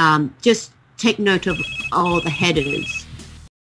 just take note of all the headers